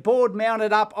 You have your board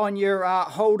mounted up on your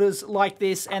holders like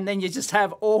this, and then you just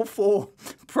have all 4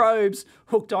 probes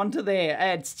hooked onto there.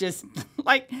 It's just,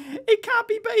 like, it can't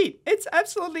be beat. It's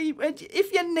absolutely,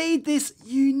 if you need this,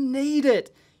 you need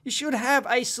it. You should have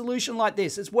a solution like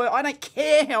this. It's worth, I don't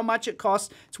care how much it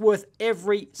costs, it's worth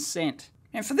every cent.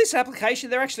 And for this application,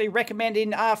 they're actually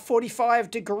recommending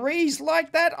 45 degrees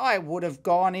like that. I would have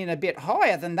gone in a bit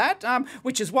higher than that,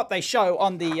 which is what they show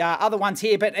on the other ones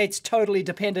here, but it's totally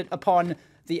dependent upon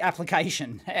the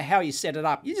application, how you set it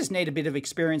up. You just need a bit of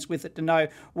experience with it to know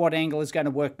what angle is going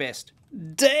to work best.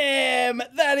 Damn,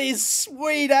 that is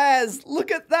sweet as.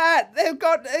 Look at that. They've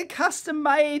got a custom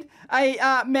made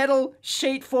a metal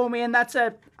sheet for me, and that's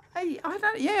I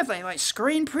don't, yeah, if they like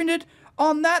screen printed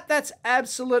on that, that's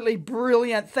absolutely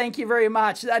brilliant. Thank you very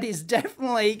much. That is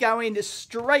definitely going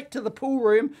straight to the pool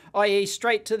room, i.e.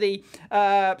 straight to the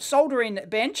soldering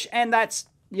bench, and that's,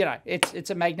 you know, it's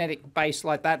a magnetic base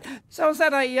like that. So is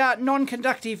that a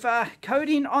non-conductive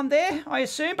coating on there, I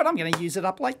assume? But I'm going to use it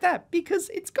up like that because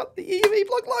it's got the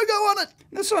EEVblog logo on it.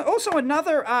 There's also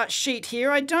another sheet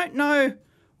here. I don't know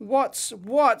what's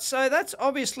what. So that's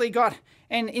obviously got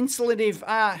an insulative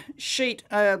sheet,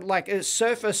 like a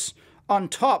surface on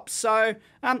top. So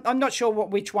I'm not sure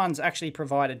which one's actually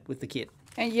provided with the kit.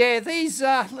 And yeah, these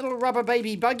little rubber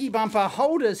baby buggy bumper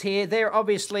holders here, they're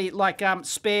obviously like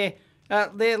spare.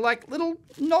 They're like little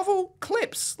novel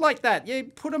clips like that. You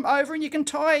put them over and you can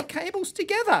tie cables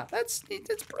together. That's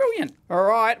brilliant. All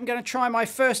right, I'm going to try my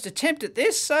first attempt at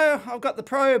this. So I've got the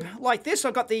probe like this.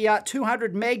 I've got the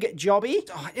 200 meg jobby.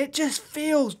 Oh, it just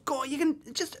feels good.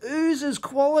 It just oozes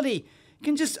quality. You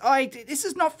can just, this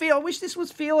is not feel. I wish this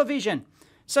was feel-o-vision,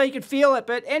 so you could feel it.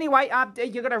 But anyway,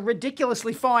 you've got a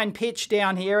ridiculously fine pitch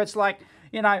down here. It's like,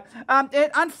 you know,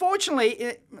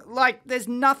 unfortunately, like there's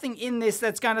nothing in this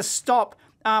that's going to stop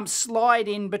slide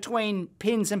in between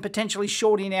pins and potentially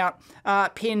shorting out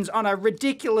pins on a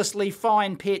ridiculously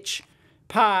fine pitch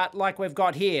part like we've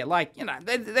got here. Like, you know,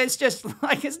 there's just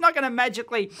like, it's not going to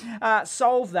magically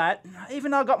solve that. Even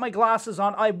though I've got my glasses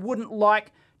on, I wouldn't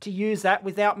like to use that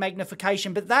without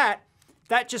magnification. But that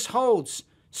just holds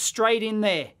straight in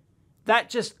there. That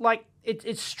just like,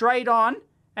 it's straight on.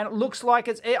 And it looks like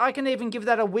it's, I can even give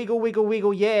that a wiggle, wiggle,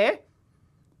 wiggle, yeah.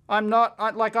 I'm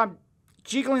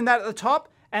jiggling that at the top,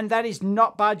 and that is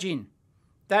not budging.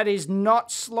 That is not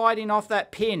sliding off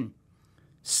that pin.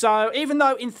 So even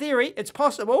though in theory it's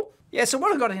possible, yeah, so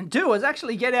what I've got to do is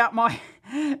actually get out my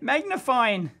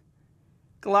magnifying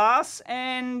glass,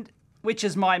 and which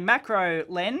is my macro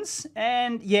lens.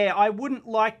 And yeah, I wouldn't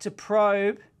like to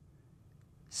probe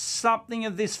something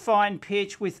of this fine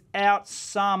pitch without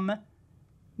some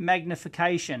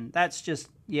magnification. That's just,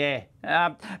 yeah.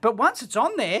 But once it's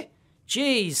on there,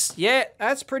 geez, yeah,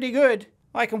 that's pretty good.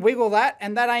 I can wiggle that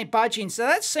and that ain't budging. So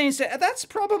that's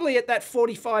probably at that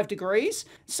 45 degrees.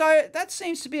 So that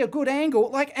seems to be a good angle.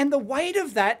 Like, and the weight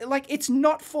of that, like, it's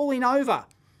not falling over.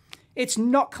 It's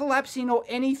not collapsing or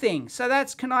anything. So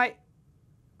that's, I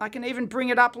can even bring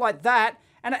it up like that,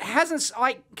 and it hasn't,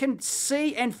 I can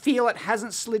see and feel it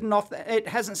hasn't slid off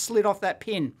that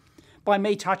pin by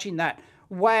me touching that.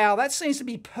 Wow, that seems to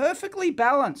be perfectly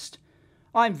balanced.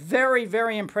 I'm very,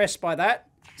 very impressed by that.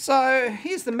 So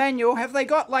here's the manual. Have they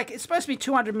got, like, it's supposed to be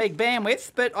 200 meg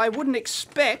bandwidth, but I wouldn't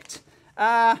expect,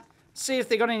 see if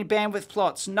they got any bandwidth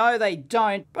plots. No, they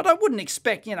don't, but I wouldn't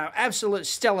expect, you know, absolute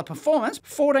stellar performance.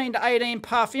 14 to 18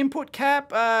 puff input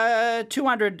cap,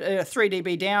 200 3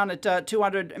 dB down at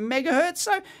 200 megahertz.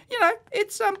 So, you know,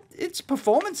 its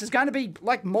performance is going to be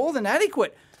like more than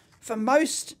adequate for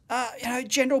most, you know,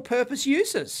 general purpose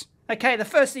users. Okay, the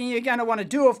first thing you're going to want to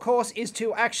do, of course, is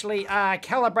to actually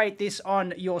calibrate this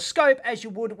on your scope as you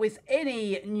would with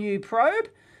any new probe.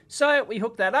 So we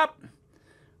hook that up.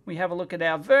 We have a look at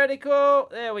our vertical.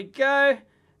 There we go.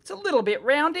 It's a little bit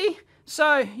roundy.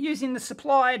 So using the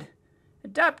supplied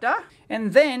adapter,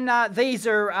 and then these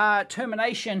are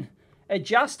termination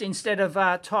adjust instead of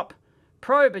top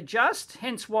probe adjust.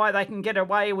 Hence why they can get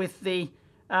away with the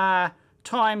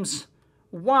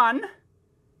 ×1,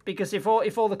 because if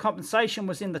all the compensation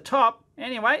was in the top.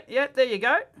 Anyway, yeah, there you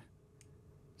go.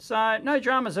 So no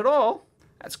dramas at all.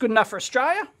 That's good enough for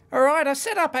Australia. All right, I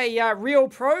set up a real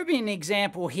probing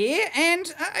example here,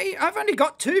 and I've only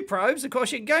got 2 probes. Of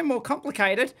course, you can go more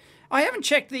complicated. I haven't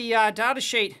checked the data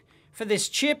sheet for this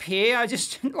chip here. I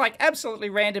just, like, absolutely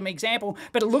random example,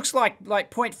 but it looks like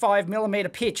 0.5 millimeter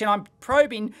pitch, and I'm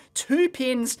probing 2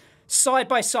 pins side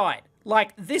by side.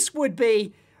 Like, this would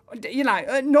be, you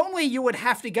know, normally you would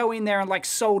have to go in there and like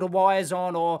solder wires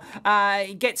on, or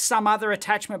get some other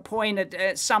attachment point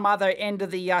at some other end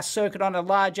of the circuit on a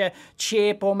larger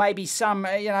chip, or maybe some,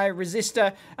 you know,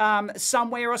 resistor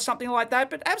somewhere or something like that.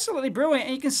 But absolutely brilliant.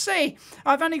 And you can see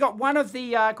I've only got one of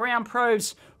the ground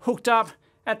probes hooked up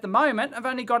at the moment. I've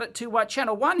only got it to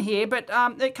channel 1 here, but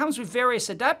it comes with various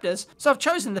adapters. So I've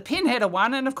chosen the pin header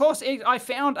one, and of course I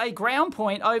found a ground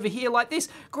point over here like this.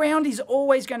 Ground is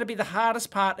always going to be the hardest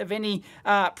part of any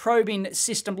probing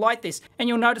system like this. And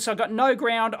you'll notice I've got no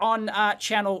ground on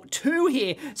channel 2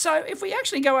 here. So if we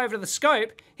actually go over to the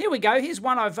scope, here we go. Here's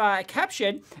one I've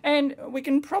captured, and we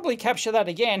can probably capture that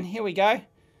again. Here we go.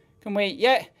 Can we,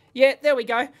 yeah, there we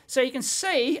go. So you can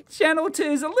see channel 2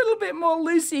 is a little bit more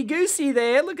loosey-goosey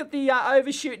there. Look at the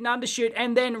overshoot and undershoot,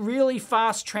 and then really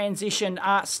fast transition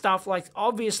stuff like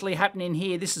obviously happening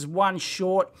here. This is one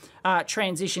short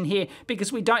transition here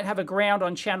because we don't have a ground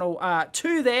on channel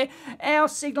 2 there. Our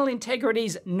signal integrity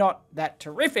is not that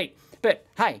terrific. But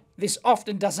hey, this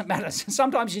often doesn't matter.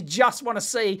 Sometimes you just want to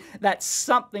see that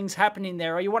something's happening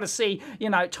there, or you want to see, you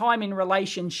know, timing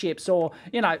relationships, or,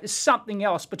 you know, something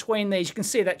else between these. You can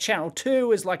see that channel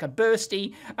 2 is like a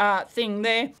bursty thing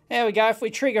there. There we go. If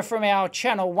we trigger from our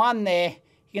channel 1 there,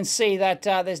 you can see that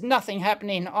there's nothing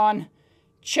happening on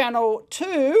channel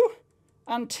 2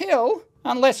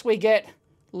 unless we get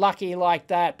lucky like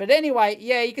that. But anyway,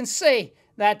 yeah, you can see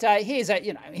that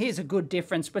here's a good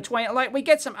difference between, like, we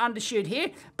get some undershoot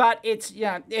here, but it's, you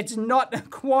know, it's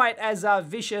not quite as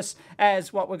vicious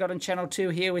as what we've got on channel 2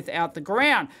 here without the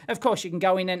ground. Of course, you can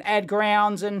go in and add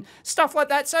grounds and stuff like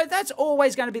that, so that's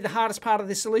always going to be the hardest part of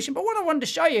this solution. But what I wanted to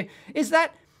show you is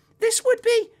that this would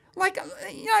be, like,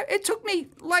 you know, it took me,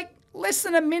 like, less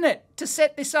than a minute to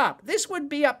set this up. This would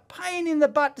be a pain in the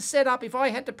butt to set up if I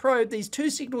had to probe these two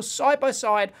signals side by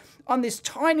side on this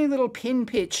tiny little pin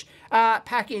pitch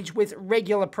package with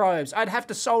regular probes. I'd have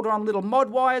to solder on little mod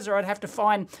wires, or I'd have to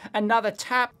find another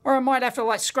tap, or I might have to,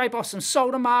 like, scrape off some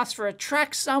solder masks for a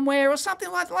track somewhere or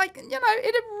something like, you know,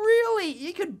 it really,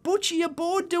 you could butcher your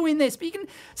board doing this, but you can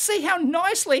see how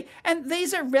nicely, and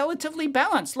these are relatively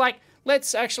balanced. Like,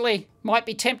 let's actually, might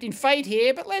be tempting fate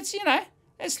here, but let's, you know,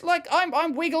 it's like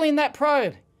I'm wiggling that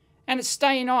probe and it's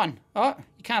staying on. Oh,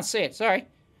 you can't see it, sorry.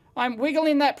 I'm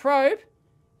wiggling that probe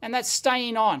and that's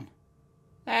staying on.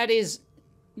 That is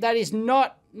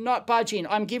not budging.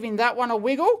 I'm giving that one a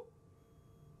wiggle.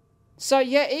 So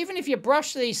yeah, even if you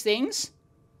brush these things,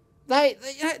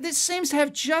 you know, this seems to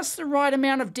have just the right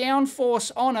amount of downforce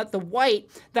on it, the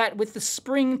weight, that with the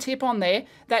spring tip on there,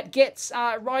 that gets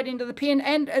right into the pin.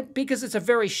 And because it's a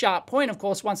very sharp point, of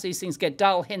course, once these things get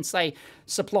dull, hence they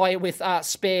supply it with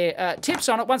spare tips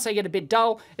on it. Once they get a bit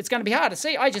dull, it's going to be harder.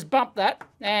 See, I just bumped that,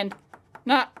 and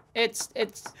nah, it's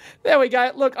there we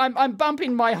go. Look, I'm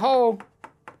bumping my whole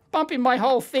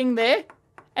thing there.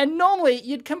 And normally,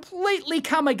 you'd completely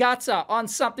come a gutser on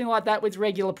something like that with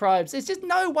regular probes. There's just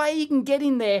no way you can get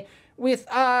in there with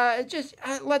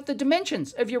like the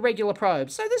dimensions of your regular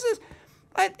probes. So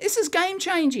this is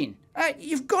game-changing.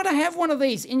 You've got to have one of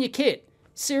these in your kit.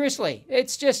 Seriously,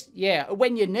 it's just, yeah,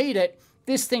 when you need it,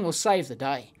 this thing will save the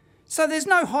day. So there's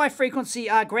no high-frequency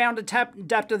ground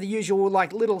adapter, the usual,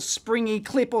 like, little springy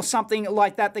clip or something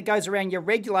like that that goes around your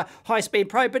regular high-speed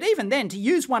probe. But even then, to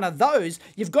use one of those,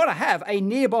 you've got to have a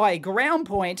nearby ground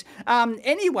point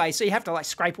anyway. So you have to, like,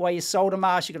 scrape away your solder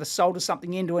mask. You've got to solder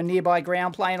something into a nearby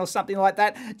ground plane or something like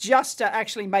that just to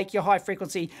actually make your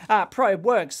high-frequency probe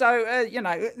work. So, you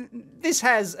know, this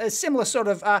has a similar sort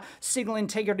of signal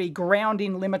integrity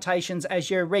grounding limitations as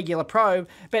your regular probe,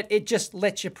 but it just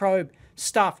lets your probe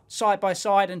stuff side by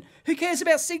side. And who cares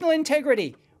about signal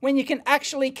integrity when you can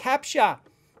actually capture,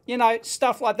 you know,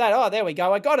 stuff like that? Oh, there we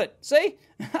go, I got it, see?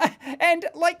 And,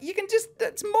 like, you can just,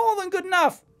 that's more than good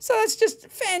enough. So that's just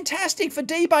fantastic for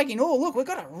debugging. Oh, look, we've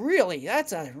got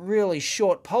that's a really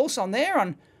short pulse on there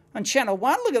on channel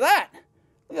 1. Look at that.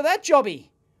 Look at that jobby.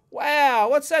 Wow,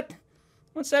 what's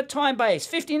that time base?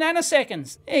 50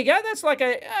 nanoseconds. There you go, that's like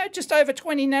a just over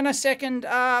 20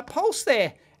 nanosecond pulse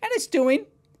there. And it's doing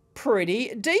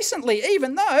pretty decently,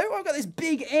 even though I've got this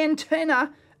big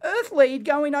antenna earth lead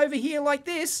going over here like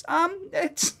this.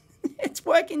 It's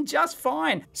working just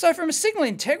fine. So from a signal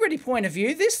integrity point of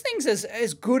view, this thing's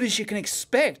as good as you can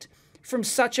expect from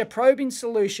such a probing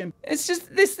solution. It's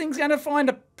just, this thing's going to find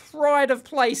a pride of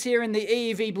place here in the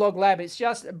EEVblog lab. It's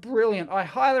just brilliant. I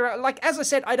highly, like, as I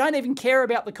said, I don't even care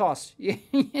about the cost. You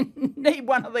need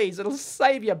one of these. It'll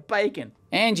save you bacon.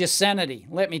 And your sanity,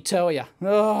 let me tell you.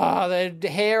 Oh, the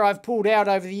hair I've pulled out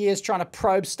over the years trying to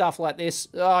probe stuff like this.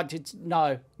 Oh,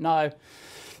 no.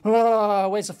 Oh,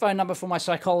 where's the phone number for my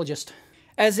psychologist?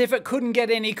 As if it couldn't get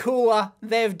any cooler,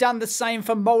 they've done the same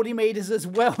for multimeters as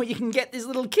well. You can get this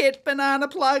little kit, banana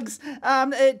plugs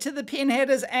to the pin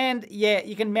headers, and yeah,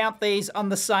 you can mount these on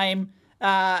the same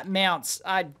mounts.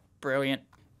 Brilliant.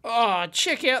 Oh,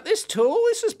 check out this tool.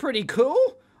 This is pretty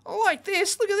cool. I like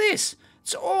this. Look at this.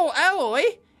 It's all alloy,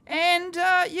 and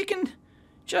you can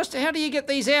just, how do you get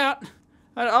these out?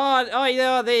 Oh,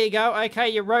 yeah, there you go. Okay,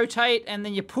 you rotate and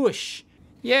then you push.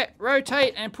 Yeah,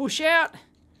 rotate and push out.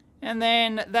 And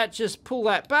then that, just pull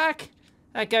that back.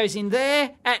 That goes in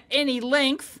there at any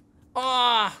length.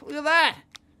 Oh, look at that.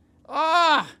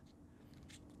 Oh,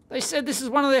 they said this is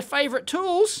one of their favorite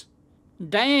tools.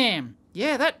 Damn.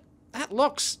 Yeah, that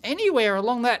locks anywhere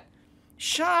along that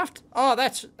shaft. Oh,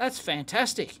 that's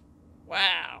fantastic.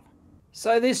 Wow.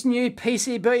 So this new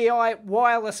PCBite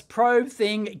wireless probe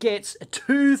thing gets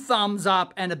 2 thumbs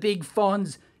up and a big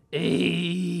Fonz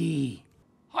E.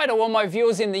 Hi to all my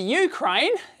viewers in the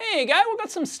Ukraine. There you go, we've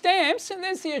got some stamps and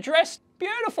there's the address.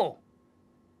 Beautiful.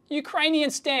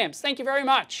 Ukrainian stamps, thank you very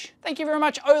much. Thank you very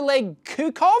much, Oleg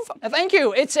Kukov. Thank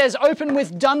you, it says open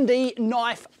with Dundee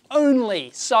knife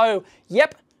only. So,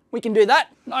 yep, we can do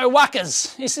that. No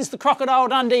wuckers. This is the Crocodile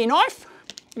Dundee knife.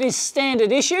 It is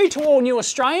standard issue to all new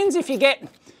Australians. If you get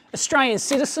Australian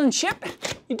citizenship,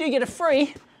 you do get a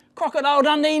free Crocodile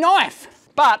Dundee knife.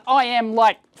 But I am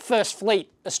like First Fleet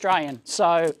Australian.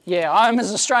 So, yeah, I'm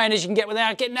as Australian as you can get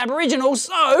without getting Aboriginal.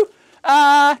 So,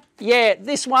 yeah,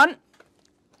 this one,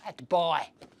 I had to buy.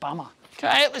 Bummer.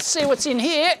 Okay, let's see what's in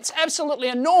here. It's absolutely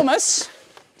enormous.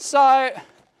 So,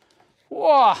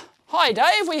 whoa. Hi,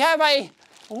 Dave. We have a,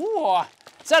 whoa.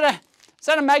 Is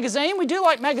that a magazine? We do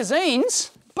like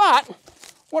magazines, but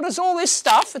what is all this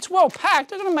stuff? It's well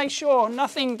packed. I'm gonna make sure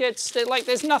nothing gets, like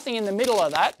there's nothing in the middle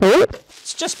of that.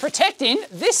 It's just protecting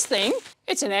this thing.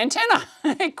 It's an antenna.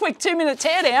 Quick 2-minute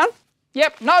teardown.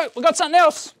 Yep, no, we got something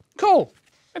else. Cool.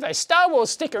 With a Star Wars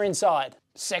sticker inside.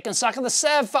 Second suck of the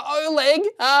salve for Oleg.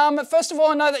 First of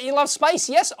all, I know that you love space.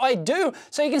 Yes, I do.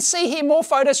 So you can see here more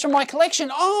photos from my collection.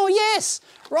 Oh, yes.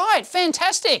 Right,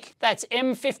 fantastic. That's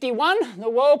M51, the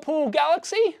Whirlpool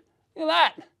Galaxy. Look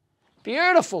at that.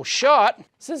 Beautiful shot.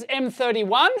 This is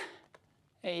M31.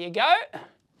 There you go.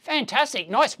 Fantastic,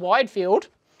 nice wide field.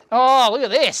 Oh, look at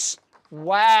this.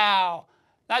 Wow.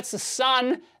 That's the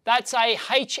sun. That's a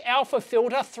H alpha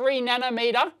filter, 3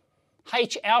 nanometer.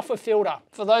 H alpha filter.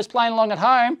 For those playing along at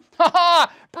home,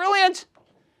 haha, brilliant.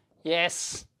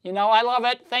 Yes, you know I love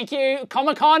it. Thank you,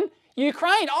 Comic-Con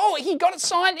Ukraine. Oh, he got it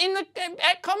signed in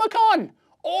at Comic-Con.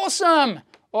 Awesome.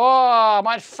 Oh, I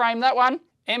might frame that one.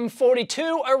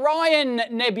 M42 Orion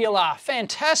Nebula.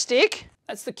 Fantastic.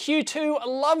 That's the Q2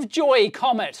 Lovejoy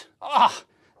Comet. Oh,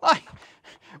 like,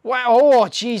 wow. Oh,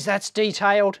 geez, that's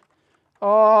detailed.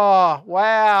 Oh,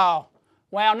 wow.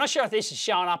 Wow, I'm not sure if this is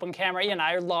showing up on camera, you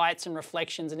know, lights and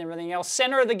reflections and everything else.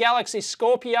 Center of the galaxy,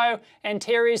 Scorpio,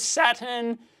 Antares,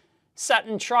 Saturn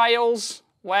trails.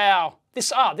 Wow. This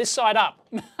side up.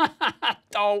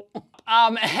 Oh.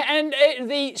 And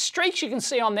the streaks you can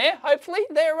see on there, hopefully,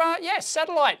 they're, yeah,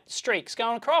 satellite streaks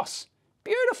going across.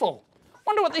 Beautiful.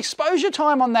 Wonder what the exposure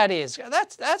time on that is.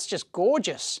 That's just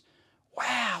gorgeous.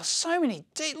 Wow, so many,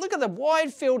 look at the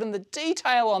wide field and the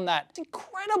detail on that. It's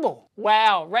incredible.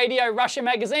 Wow, Radio Russia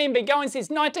magazine, been going since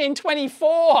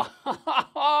 1924.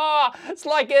 It's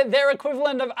like their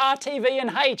equivalent of RTV and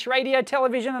H, Radio,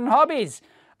 Television and Hobbies.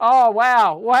 Oh,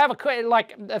 wow, we'll have a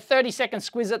 30-second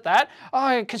squiz at that.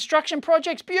 Oh, construction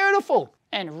projects, beautiful.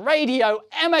 And Radio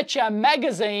Amateur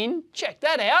magazine, check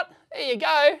that out. There you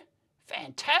go,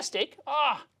 fantastic.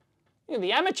 Oh, look at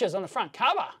the amateurs on the front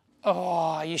cover.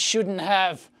 Oh, you shouldn't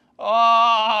have.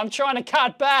 Oh, I'm trying to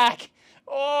cut back.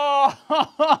 Oh,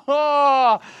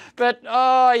 but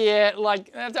oh yeah, like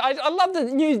I love the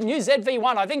new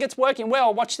ZV-1. I think it's working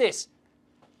well. Watch this.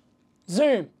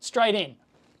 Zoom, straight in.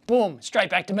 Boom,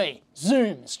 straight back to me.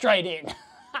 Zoom, straight in.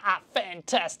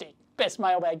 Fantastic. Best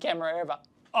mailbag camera ever.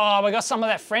 Oh, we got some of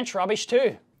that French rubbish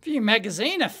too. Few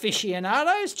magazine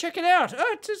aficionados, check it out.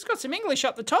 Oh, it's got some English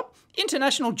up the top.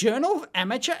 International Journal of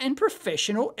Amateur and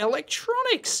Professional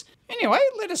Electronics. Anyway,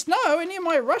 let us know, any of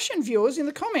my Russian viewers in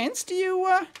the comments, do you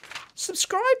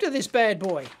subscribe to this bad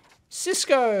boy?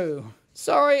 Cisco.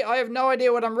 Sorry, I have no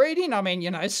idea what I'm reading. I mean, you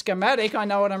know, schematic, I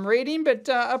know what I'm reading, but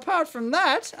apart from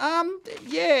that,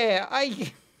 yeah,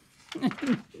 I...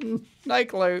 no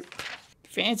clue.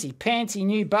 Fancy pantsy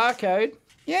new barcode.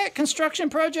 Yeah, construction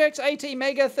projects, AT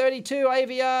Mega 32,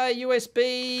 AVR,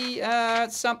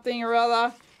 USB, something or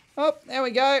other. Oh, there we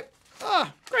go.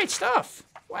 Oh, great stuff.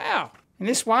 Wow. And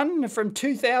this one from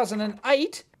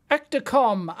 2008,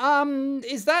 Acticom.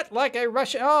 Is that like a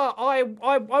Russian? Oh,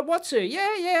 Iwatsu.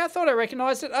 Yeah, I thought I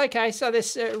recognised it. Okay, so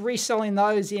they're reselling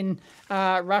those in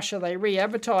Russia. They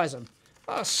re-advertise them.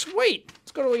 Oh, sweet.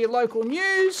 It's got all your local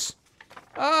news.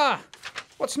 Ah,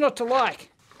 what's not to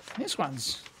like? This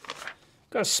one's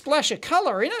got a splash of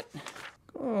colour in it.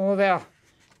 All of our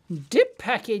dip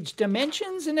package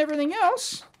dimensions and everything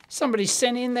else. Somebody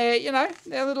sent in their, you know,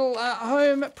 their little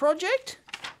home project.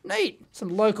 Neat.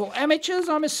 Some local amateurs,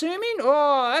 I'm assuming.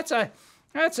 Oh,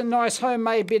 that's a nice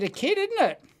homemade bit of kit, isn't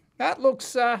it? That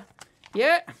looks,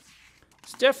 yeah,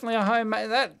 it's definitely a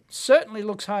homemade. That certainly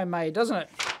looks homemade, doesn't it?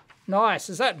 Nice.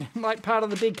 Is that like part of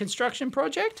the big construction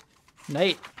project?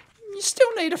 Neat. You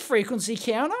still need a frequency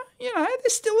counter. You know,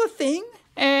 there's still a thing.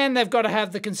 And they've got to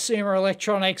have the consumer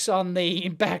electronics on the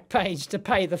back page to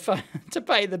pay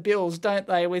the bills, don't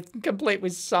they? Complete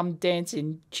with some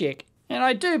dancing chick. And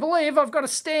I do believe I've got to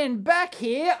stand back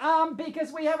here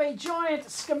because we have a giant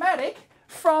schematic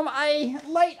from a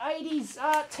late 80s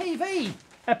TV,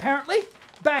 apparently.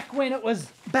 Back when it was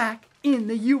back in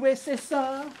the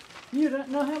USSR. You don't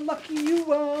know how lucky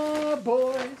you are,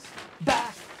 boys.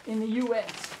 Back in the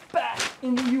US. Back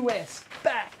in the US.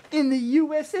 Back in the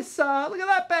USSR. Look at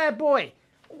that bad boy.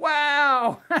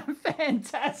 Wow.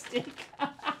 Fantastic.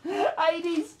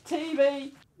 80s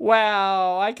TV.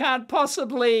 Wow. I can't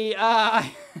possibly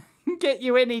get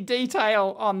you any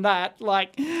detail on that.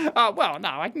 Like, well,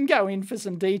 no, I can go in for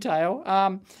some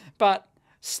detail. But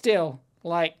still,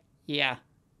 like, yeah.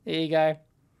 There you go.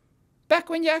 Back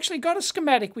when you actually got a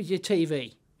schematic with your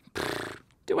TV.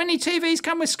 Do any TVs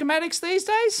come with schematics these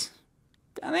days?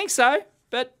 Don't think so,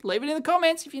 but leave it in the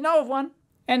comments if you know of one.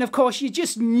 And of course, you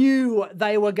just knew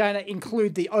they were going to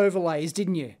include the overlays,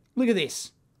 didn't you? Look at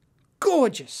this.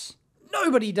 Gorgeous.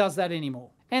 Nobody does that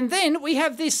anymore. And then we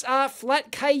have this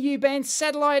flat KU band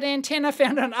satellite antenna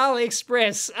found on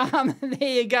AliExpress. There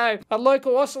you go. A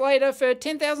local oscillator for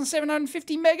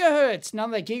 10,750 megahertz.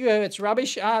 None of the gigahertz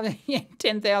rubbish.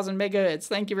 10,000 megahertz.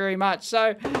 Thank you very much.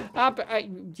 So,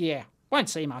 yeah, won't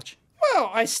see much.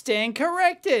 Well, I stand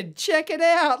corrected. Check it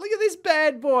out. Look at this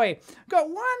bad boy. Got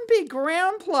one big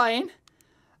ground plane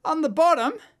on the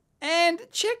bottom. And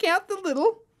check out the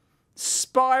little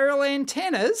spiral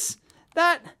antennas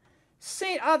that...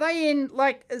 See, are they in,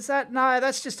 like, is that, no,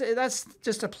 that's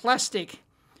just a plastic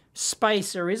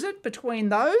spacer, is it, between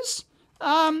those? So,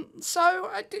 yeah,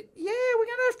 we're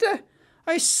going to have to,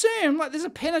 I assume, like, there's a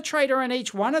penetrator in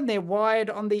each one and they're wired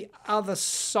on the other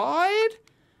side.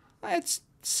 Let's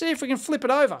see if we can flip it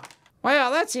over.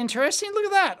 Wow, that's interesting. Look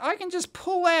at that. I can just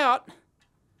pull out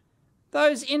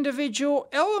those individual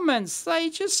elements.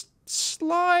 They just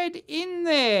slide in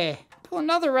there. Pull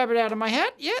another rabbit out of my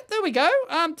hat. Yeah, there we go.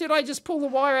 Did I just pull the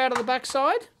wire out of the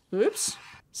backside? Oops.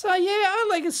 So yeah,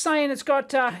 Oleg is saying it's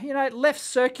got, you know, left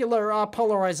circular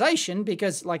polarization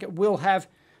because, like, it will have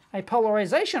a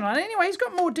polarization on it. Anyway, he's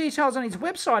got more details on his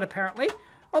website, apparently.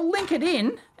 I'll link it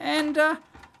in. And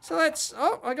so that's,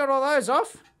 oh, I got all those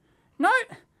off. No,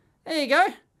 there you go.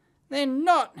 They're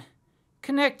not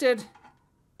connected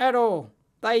at all.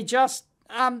 They just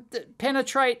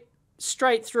penetrate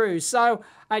straight through. So,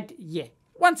 yeah,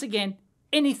 once again,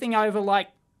 anything over like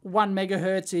 1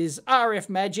 megahertz is RF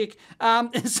magic. So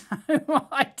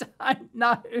I don't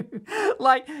know.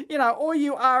 Like, you know, all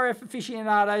you RF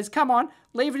aficionados, come on,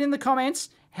 leave it in the comments.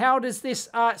 How does this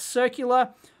circular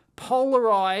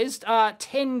polarized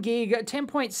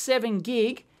 10.7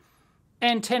 gig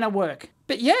antenna work?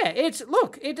 But yeah, it's,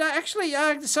 look, it actually,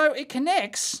 so it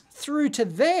connects through to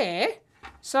there.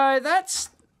 So that's,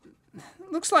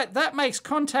 looks like that makes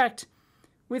contact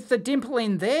with the dimple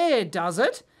in there, does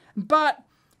it? But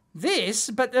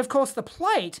of course the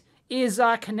plate is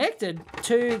connected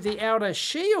to the outer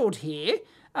shield here.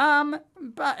 And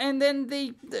then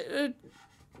the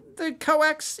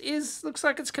coax looks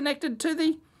like it's connected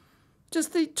to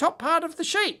just the top part of the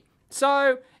sheet.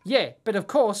 So yeah, but of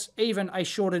course even a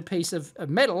shorted piece of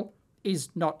metal is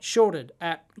not shorted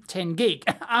at 10 gig.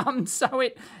 So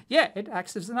it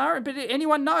acts as an RF. But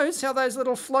anyone knows how those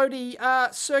little floaty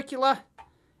circular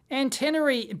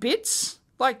antennary bits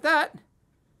like that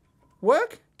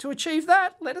work to achieve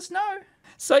that? Let us know.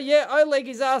 So yeah, Oleg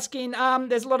is asking,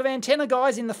 there's a lot of antenna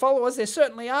guys in the followers. There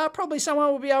certainly are. Probably someone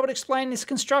will be able to explain this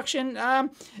construction.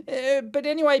 But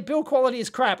anyway, build quality is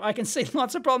crap. I can see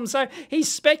lots of problems. So he's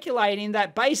speculating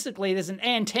that basically there's an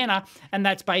antenna, and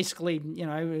that's basically, you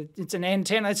know, it's an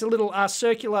antenna. It's a little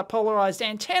circular polarized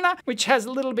antenna, which has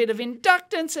a little bit of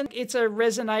inductance, and it's a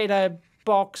resonator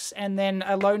box and then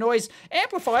a low noise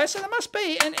amplifier. So there must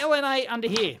be an LNA under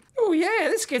here. Oh yeah,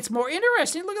 this gets more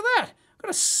interesting. Look at that.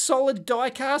 Got a solid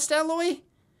die-cast alloy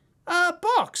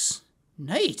box.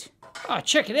 Neat. Oh,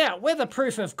 check it out.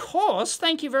 Weatherproof, of course.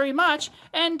 Thank you very much.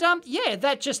 And yeah,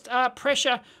 that just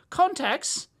pressure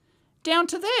contacts down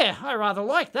to there. I rather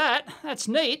like that. That's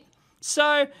neat.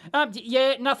 So,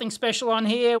 yeah, nothing special on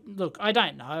here. Look, I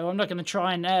don't know. I'm not going to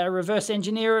try and reverse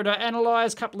engineer it or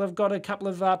analyze. Got a couple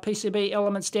of PCB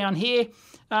elements down here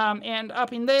and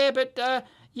up in there, but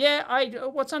yeah,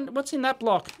 what's in that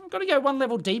block? I've got to go one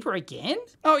level deeper again.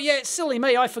 Oh yeah, silly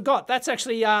me, I forgot. That's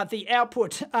actually the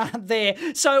output there.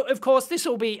 So of course this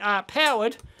will be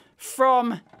powered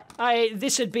from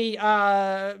this would be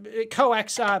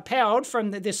coax powered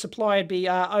from this supply would be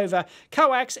over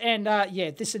coax, and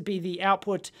yeah, this would be the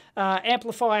output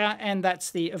amplifier, and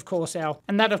that's the, of course,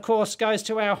 and that of course goes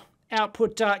to our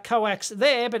output coax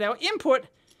there, but our input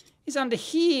is under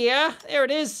here. There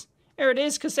it is. There it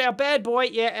is, because our bad boy,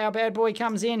 our bad boy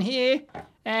comes in here.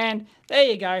 And there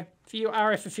you go. For you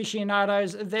RF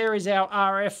aficionados, there is our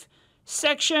RF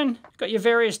section. Got your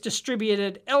various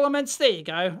distributed elements. There you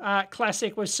go.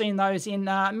 Classic. We've seen those in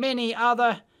many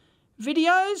other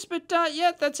videos. But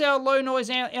yeah, that's our low noise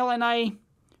LNA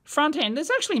front end.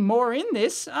 There's actually more in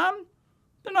this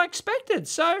than I expected.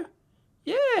 So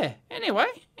yeah, anyway,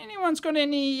 anyone's got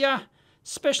any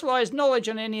specialized knowledge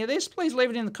on any of this, please leave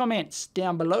it in the comments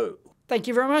down below. Thank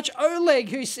you very much, Oleg,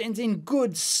 who sends in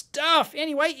good stuff.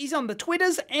 Anyway, he's on the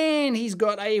Twitters and he's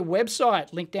got a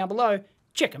website, link down below.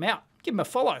 Check him out. Give him a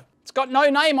follow. It's got no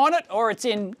name on it, or it's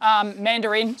in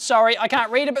Mandarin. Sorry, I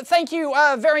can't read it, but thank you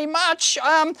very much.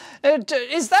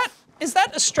 Is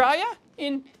that Australia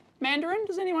in Mandarin?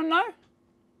 Does anyone know?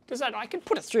 I could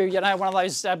put it through, you know, one of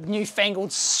those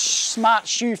newfangled smart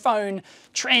shoe phone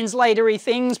translatory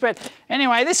things. But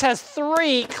anyway, this has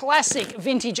 3 classic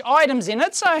vintage items in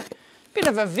it, so bit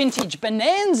of a vintage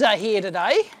bonanza here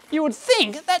today. You would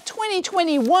think that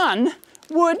 2021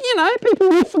 would, you know, people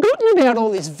would have forgotten about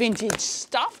all this vintage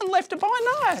stuff and left to buy.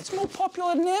 No, it's more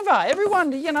popular than ever.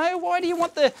 Everyone, you know, why do you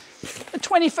want the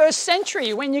 21st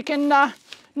century when you can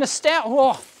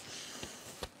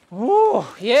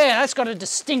Oh, yeah, that's got a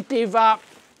distinctive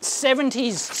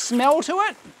 70s smell to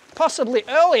it, possibly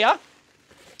earlier.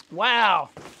 Wow.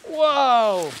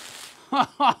 Whoa.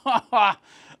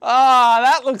 Oh,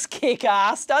 that looks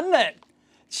kick-ass, doesn't it?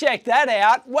 Check that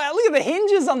out. Wow, look at the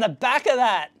hinges on the back of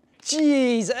that.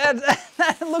 Jeez,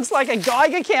 that looks like a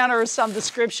Geiger counter of some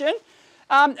description.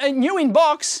 New in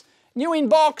box.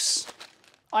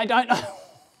 I don't know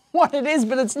what it is,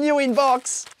 but it's new in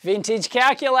box. Vintage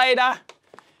calculator.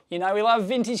 You know, we love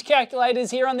vintage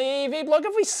calculators here on the EEVblog.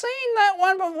 Have we seen that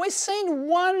one? But we've seen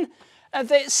one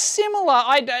that's similar.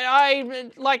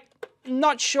 I like,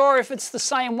 not sure if it's the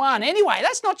same one. Anyway,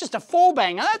 that's not just a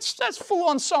 4-banger. That's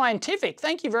full-on scientific.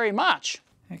 Thank you very much.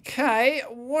 Okay,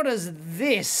 what is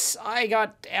this? I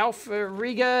got Alpha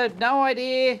Rigger, no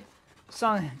idea.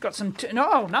 Got some,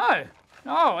 no.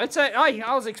 Oh, it's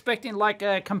I was expecting like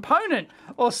a component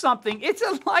or something. It's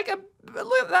like a,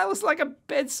 that was like a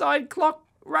bedside clock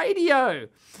radio.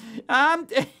 Oh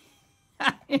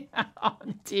dear,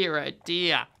 oh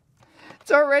dear.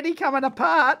 It's already coming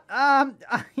apart.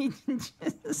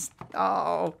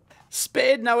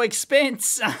 Spared no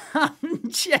expense.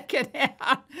 Check it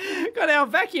out. Got our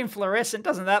vacuum fluorescent.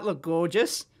 Doesn't that look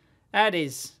gorgeous? That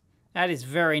is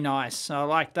very nice. I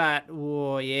like that.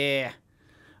 Oh yeah.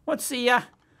 What's the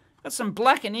got some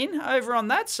blackening over on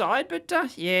that side, but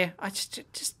yeah, I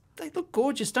just they look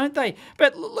gorgeous, don't they?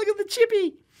 But look at the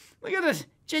chippy. Look at it.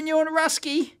 Genuine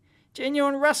rusky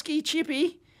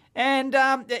chippy. And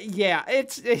yeah,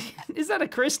 is that a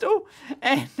crystal?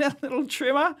 And a little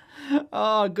trimmer.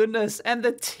 Oh goodness. And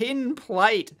the tin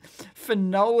plate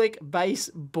phenolic base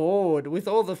board with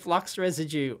all the flux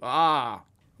residue. Ah,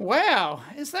 wow.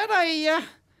 Is that a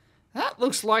that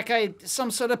looks like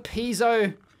some sort of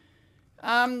piezo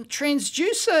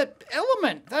transducer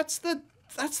element. That's the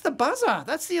buzzer.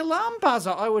 That's the alarm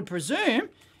buzzer, I would presume.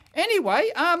 Anyway,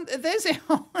 there's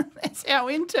our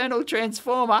internal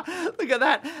transformer. Look at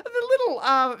that. The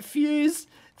little fuse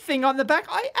thing on the back.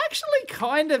 I actually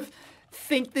kind of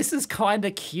think this is kind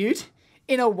of cute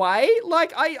in a way.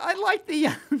 Like, I like the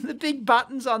big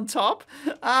buttons on top.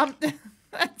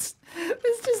 It's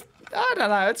just, I don't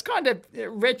know, it's kind of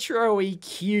retro-y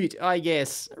cute, I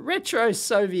guess. Retro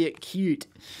Soviet cute.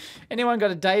 Anyone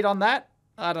got a date on that?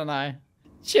 I don't know.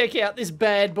 Check out this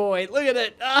bad boy. Look at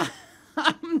it.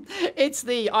 It's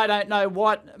the, I don't know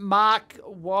what, Mark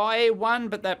Y one,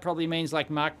 but that probably means like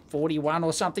Mark 41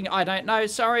 or something. I don't know.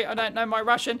 Sorry, I don't know my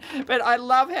Russian. But I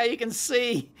love how you can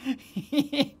see,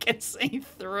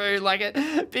 through like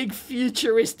a big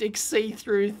futuristic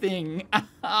see-through thing.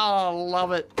 Oh,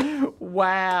 love it.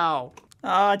 Wow.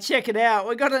 Oh, check it out.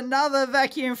 We got another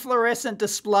vacuum fluorescent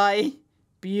display.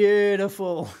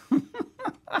 Beautiful.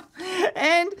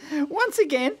 And once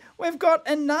again, we've got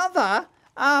another,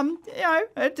 you know,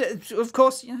 of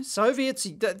course, you know, Soviets,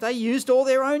 they used all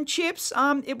their own chips.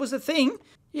 It was a thing.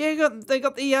 Yeah, they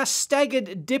got the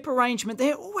staggered dip arrangement.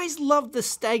 They always loved the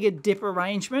staggered dip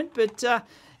arrangement, but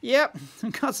yep,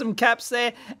 got some caps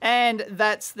there, and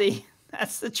that's the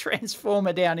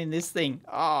transformer down in this thing.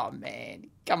 Oh man,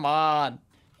 come on.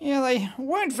 Yeah, they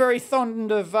weren't very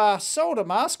fond of solder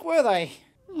mask, were they?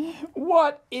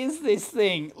 What is this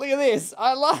thing? Look at this.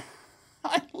 I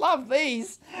love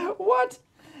these. What?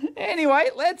 Anyway,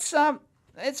 let's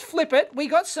flip it. We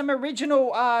got some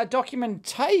original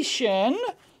documentation.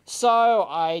 So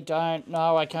I don't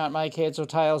know, I can't make heads or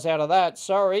tails out of that.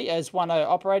 Sorry, as one a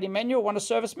operating manual, one a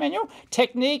service manual.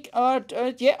 Technique,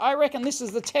 yeah, I reckon this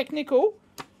is the technical.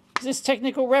 Is this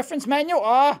technical reference manual?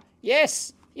 Ah,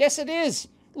 yes, yes it is.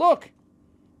 Look,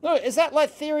 look, is that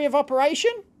like theory of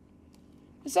operation?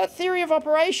 Is that theory of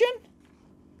operation?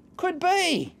 Could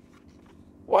be.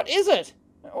 What is it?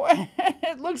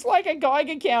 It looks like a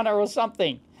Geiger counter or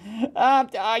something. There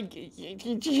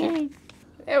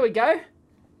we go.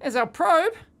 There's our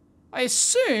probe. I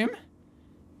assume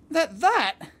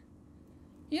that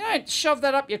you don't shove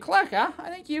that up your clacker.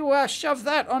 I think you shove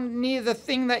that on near the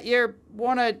thing that you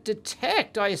want to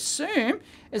detect, I assume.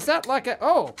 Is that like a...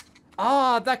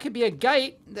 Oh, that could be a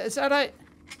gate. Is that a...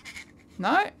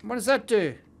 No? What does that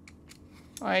do?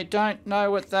 I don't know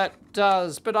what that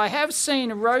does, but I have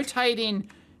seen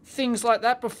rotating things like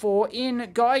that before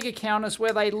in Geiger counters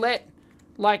where they let,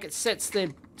 like it sets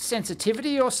the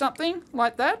sensitivity or something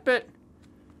like that, but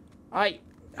I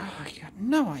got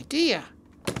no idea.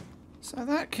 So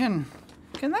that can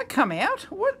that come out?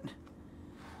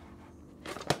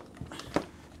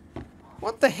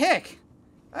 What the heck?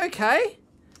 Okay,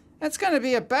 that's going to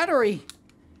be a battery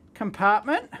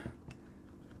compartment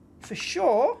for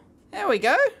sure. There we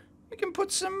go. We can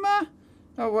put some,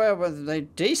 oh, well, they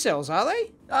D-cells, are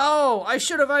they? Oh, I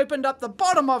should have opened up the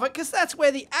bottom of it because that's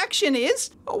where the action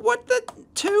is. Oh, what the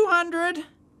 200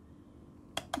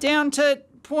 down to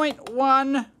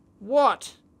 0.1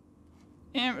 watt.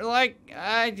 And like,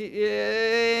 I'm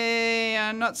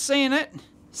not seeing it.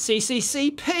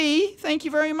 CCCP, thank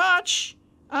you very much.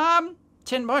 10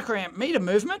 microamp meter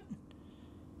movement.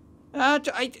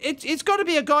 It's got to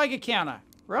be a Geiger counter,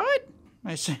 right?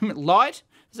 I assume light.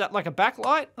 Is that like a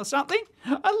backlight or something?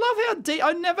 I love how deep.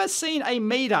 I've never seen a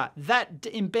meter that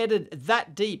embedded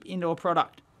that deep into a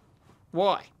product.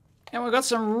 Why? And we've got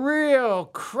some real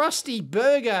crusty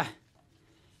burger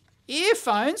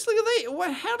earphones. Look at these.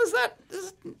 How does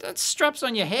that straps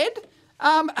on your head?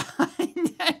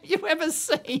 Have you ever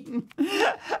seen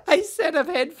a set of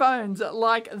headphones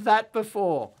like that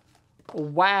before?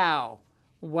 Wow.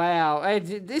 Wow.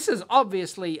 This is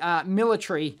obviously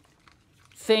military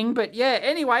thing, but yeah,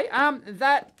 anyway,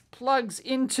 that plugs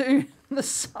into the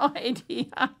side here,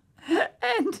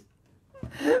 and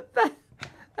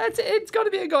it's got to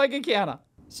be a Geiger counter.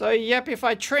 So yep, if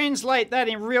I translate that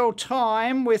in real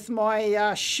time with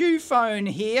my shoe phone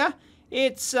here,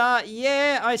 it's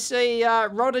yeah, I see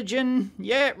Rodigen,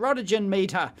 yeah, Rodigen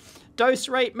meter, dose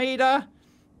rate meter,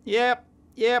 yep,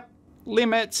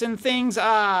 limits and things.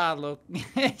 Look,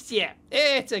 yeah,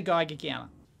 it's a Geiger counter.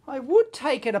 I would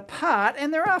take it apart,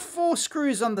 and there are 4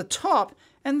 screws on the top,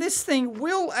 and this thing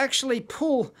will actually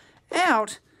pull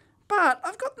out, but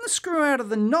I've gotten the screw out of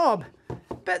the knob,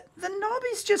 but the knob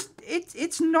is just,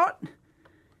 it's not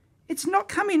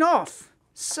coming off.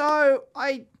 So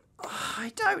I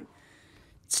don't,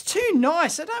 it's too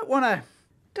nice. I don't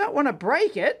want to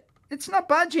break it. It's not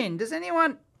budging. Does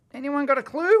anyone got a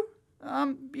clue?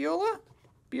 Bueller?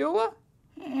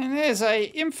 And there's a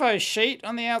info sheet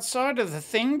on the outside of the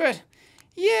thing, but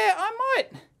yeah, I might,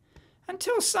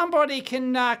 until somebody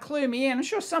can clue me in. I'm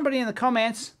sure somebody in the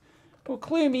comments will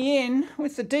clue me in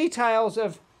with the details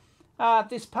of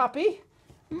this puppy.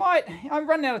 I'm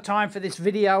running out of time for this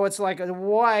video. It's like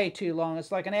way too long.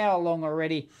 It's like an hour long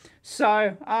already.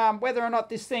 So whether or not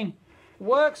this thing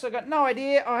works, I've got no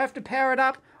idea. I'll have to power it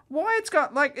up. Why it's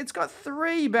got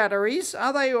 3 batteries?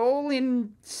 Are they all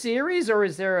in series, or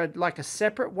is there like a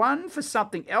separate one for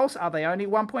something else? Are they only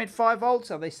 1.5 volts?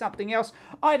 Are they something else?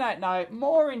 I don't know.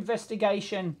 More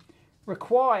investigation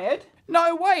required.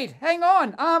 No, wait, hang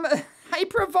on. They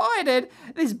provided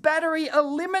this battery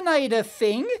eliminator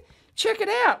thing. Check it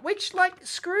out, which like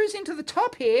screws into the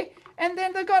top here, and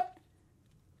then they've got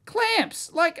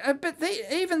clamps. Like, but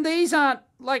even these aren't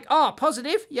like, oh,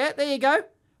 positive. Yeah, there you go.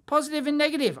 Positive and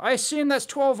negative. I assume that's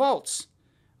 12 volts.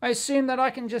 I assume that I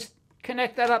can just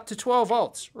connect that up to 12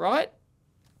 volts, right?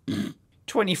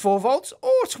 24 volts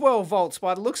or 12 volts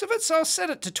by the looks of it. So I'll set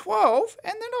it to 12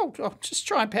 and then I'll just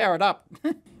try and power it up.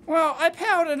 Well, I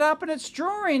powered it up and it's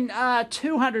drawing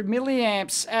 200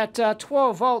 milliamps at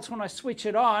 12 volts when I switch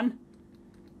it on.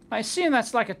 I assume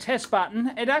that's like a test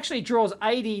button. It actually draws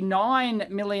 89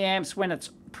 milliamps when it's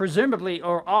presumably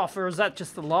or off, or is that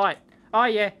just the light? Oh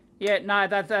yeah. Yeah, no,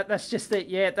 that's just the,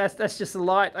 yeah, that's just the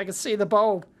light. I can see the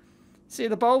bulb. See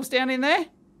the bulbs down in there?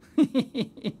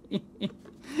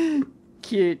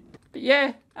 Cute. But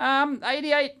yeah,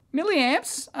 88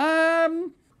 milliamps.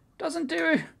 Doesn't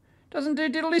do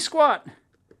diddly squat.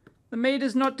 The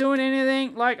meter's not doing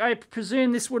anything. Like, I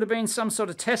presume this would have been some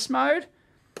sort of test mode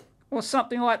or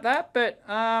something like that, but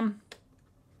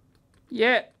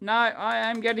Yeah, no, I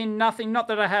am getting nothing. Not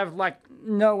that I have like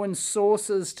known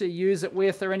sources to use it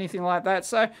with or anything like that.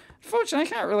 So unfortunately, I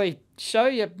can't really show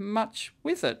you much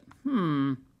with it.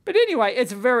 But anyway,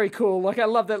 it's very cool. Like I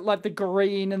love that, like the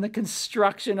green and the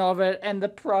construction of it, and the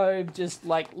probe just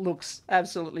like looks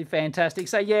absolutely fantastic.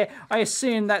 So yeah, I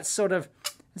assume that's sort of,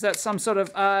 is that some sort of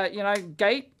you know,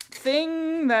 gate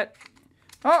thing that?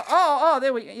 Oh,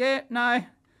 there we go. Yeah, no.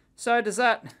 So does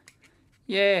that?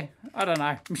 Yeah, I don't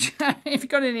know. If you've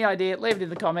got any idea, leave it in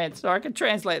the comments so I can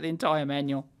translate the entire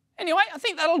manual. Anyway, I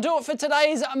think that'll do it for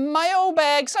today's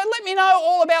mailbag. So let me know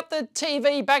all about the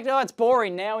TV back. Oh, it's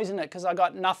boring now, isn't it? Because I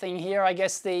got nothing here. I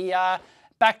guess the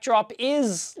backdrop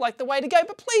is like the way to go.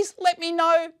 But please let me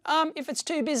know if it's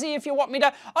too busy, if you want me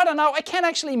to. I don't know. I can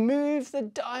actually move the...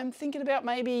 I'm thinking about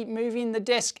maybe moving the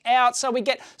desk out so we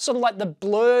get sort of like the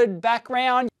blurred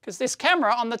background. Because this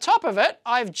camera on the top of it,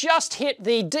 I've just hit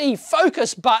the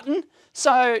defocus button.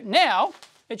 So now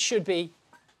it should be,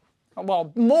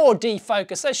 well, more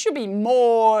defocused. There should be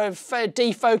more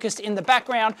defocused in the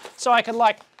background. So I could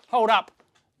like hold up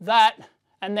that,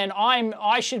 and then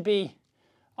I should be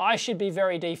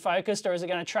very defocused, or is it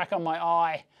going to track on my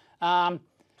eye?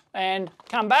 And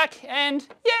come back, and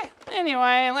yeah,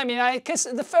 anyway, let me know, because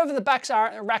the further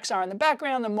the racks are in the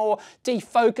background, the more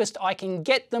defocused I can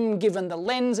get them, given the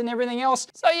lens and everything else.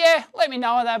 So yeah, let me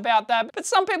know about that. But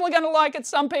some people are going to like it,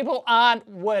 some people aren't,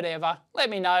 whatever. Let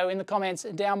me know in the comments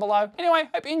down below. Anyway,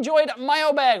 hope you enjoyed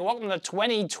Mailbag. Welcome to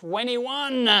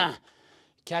 2021.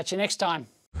 Catch you next time.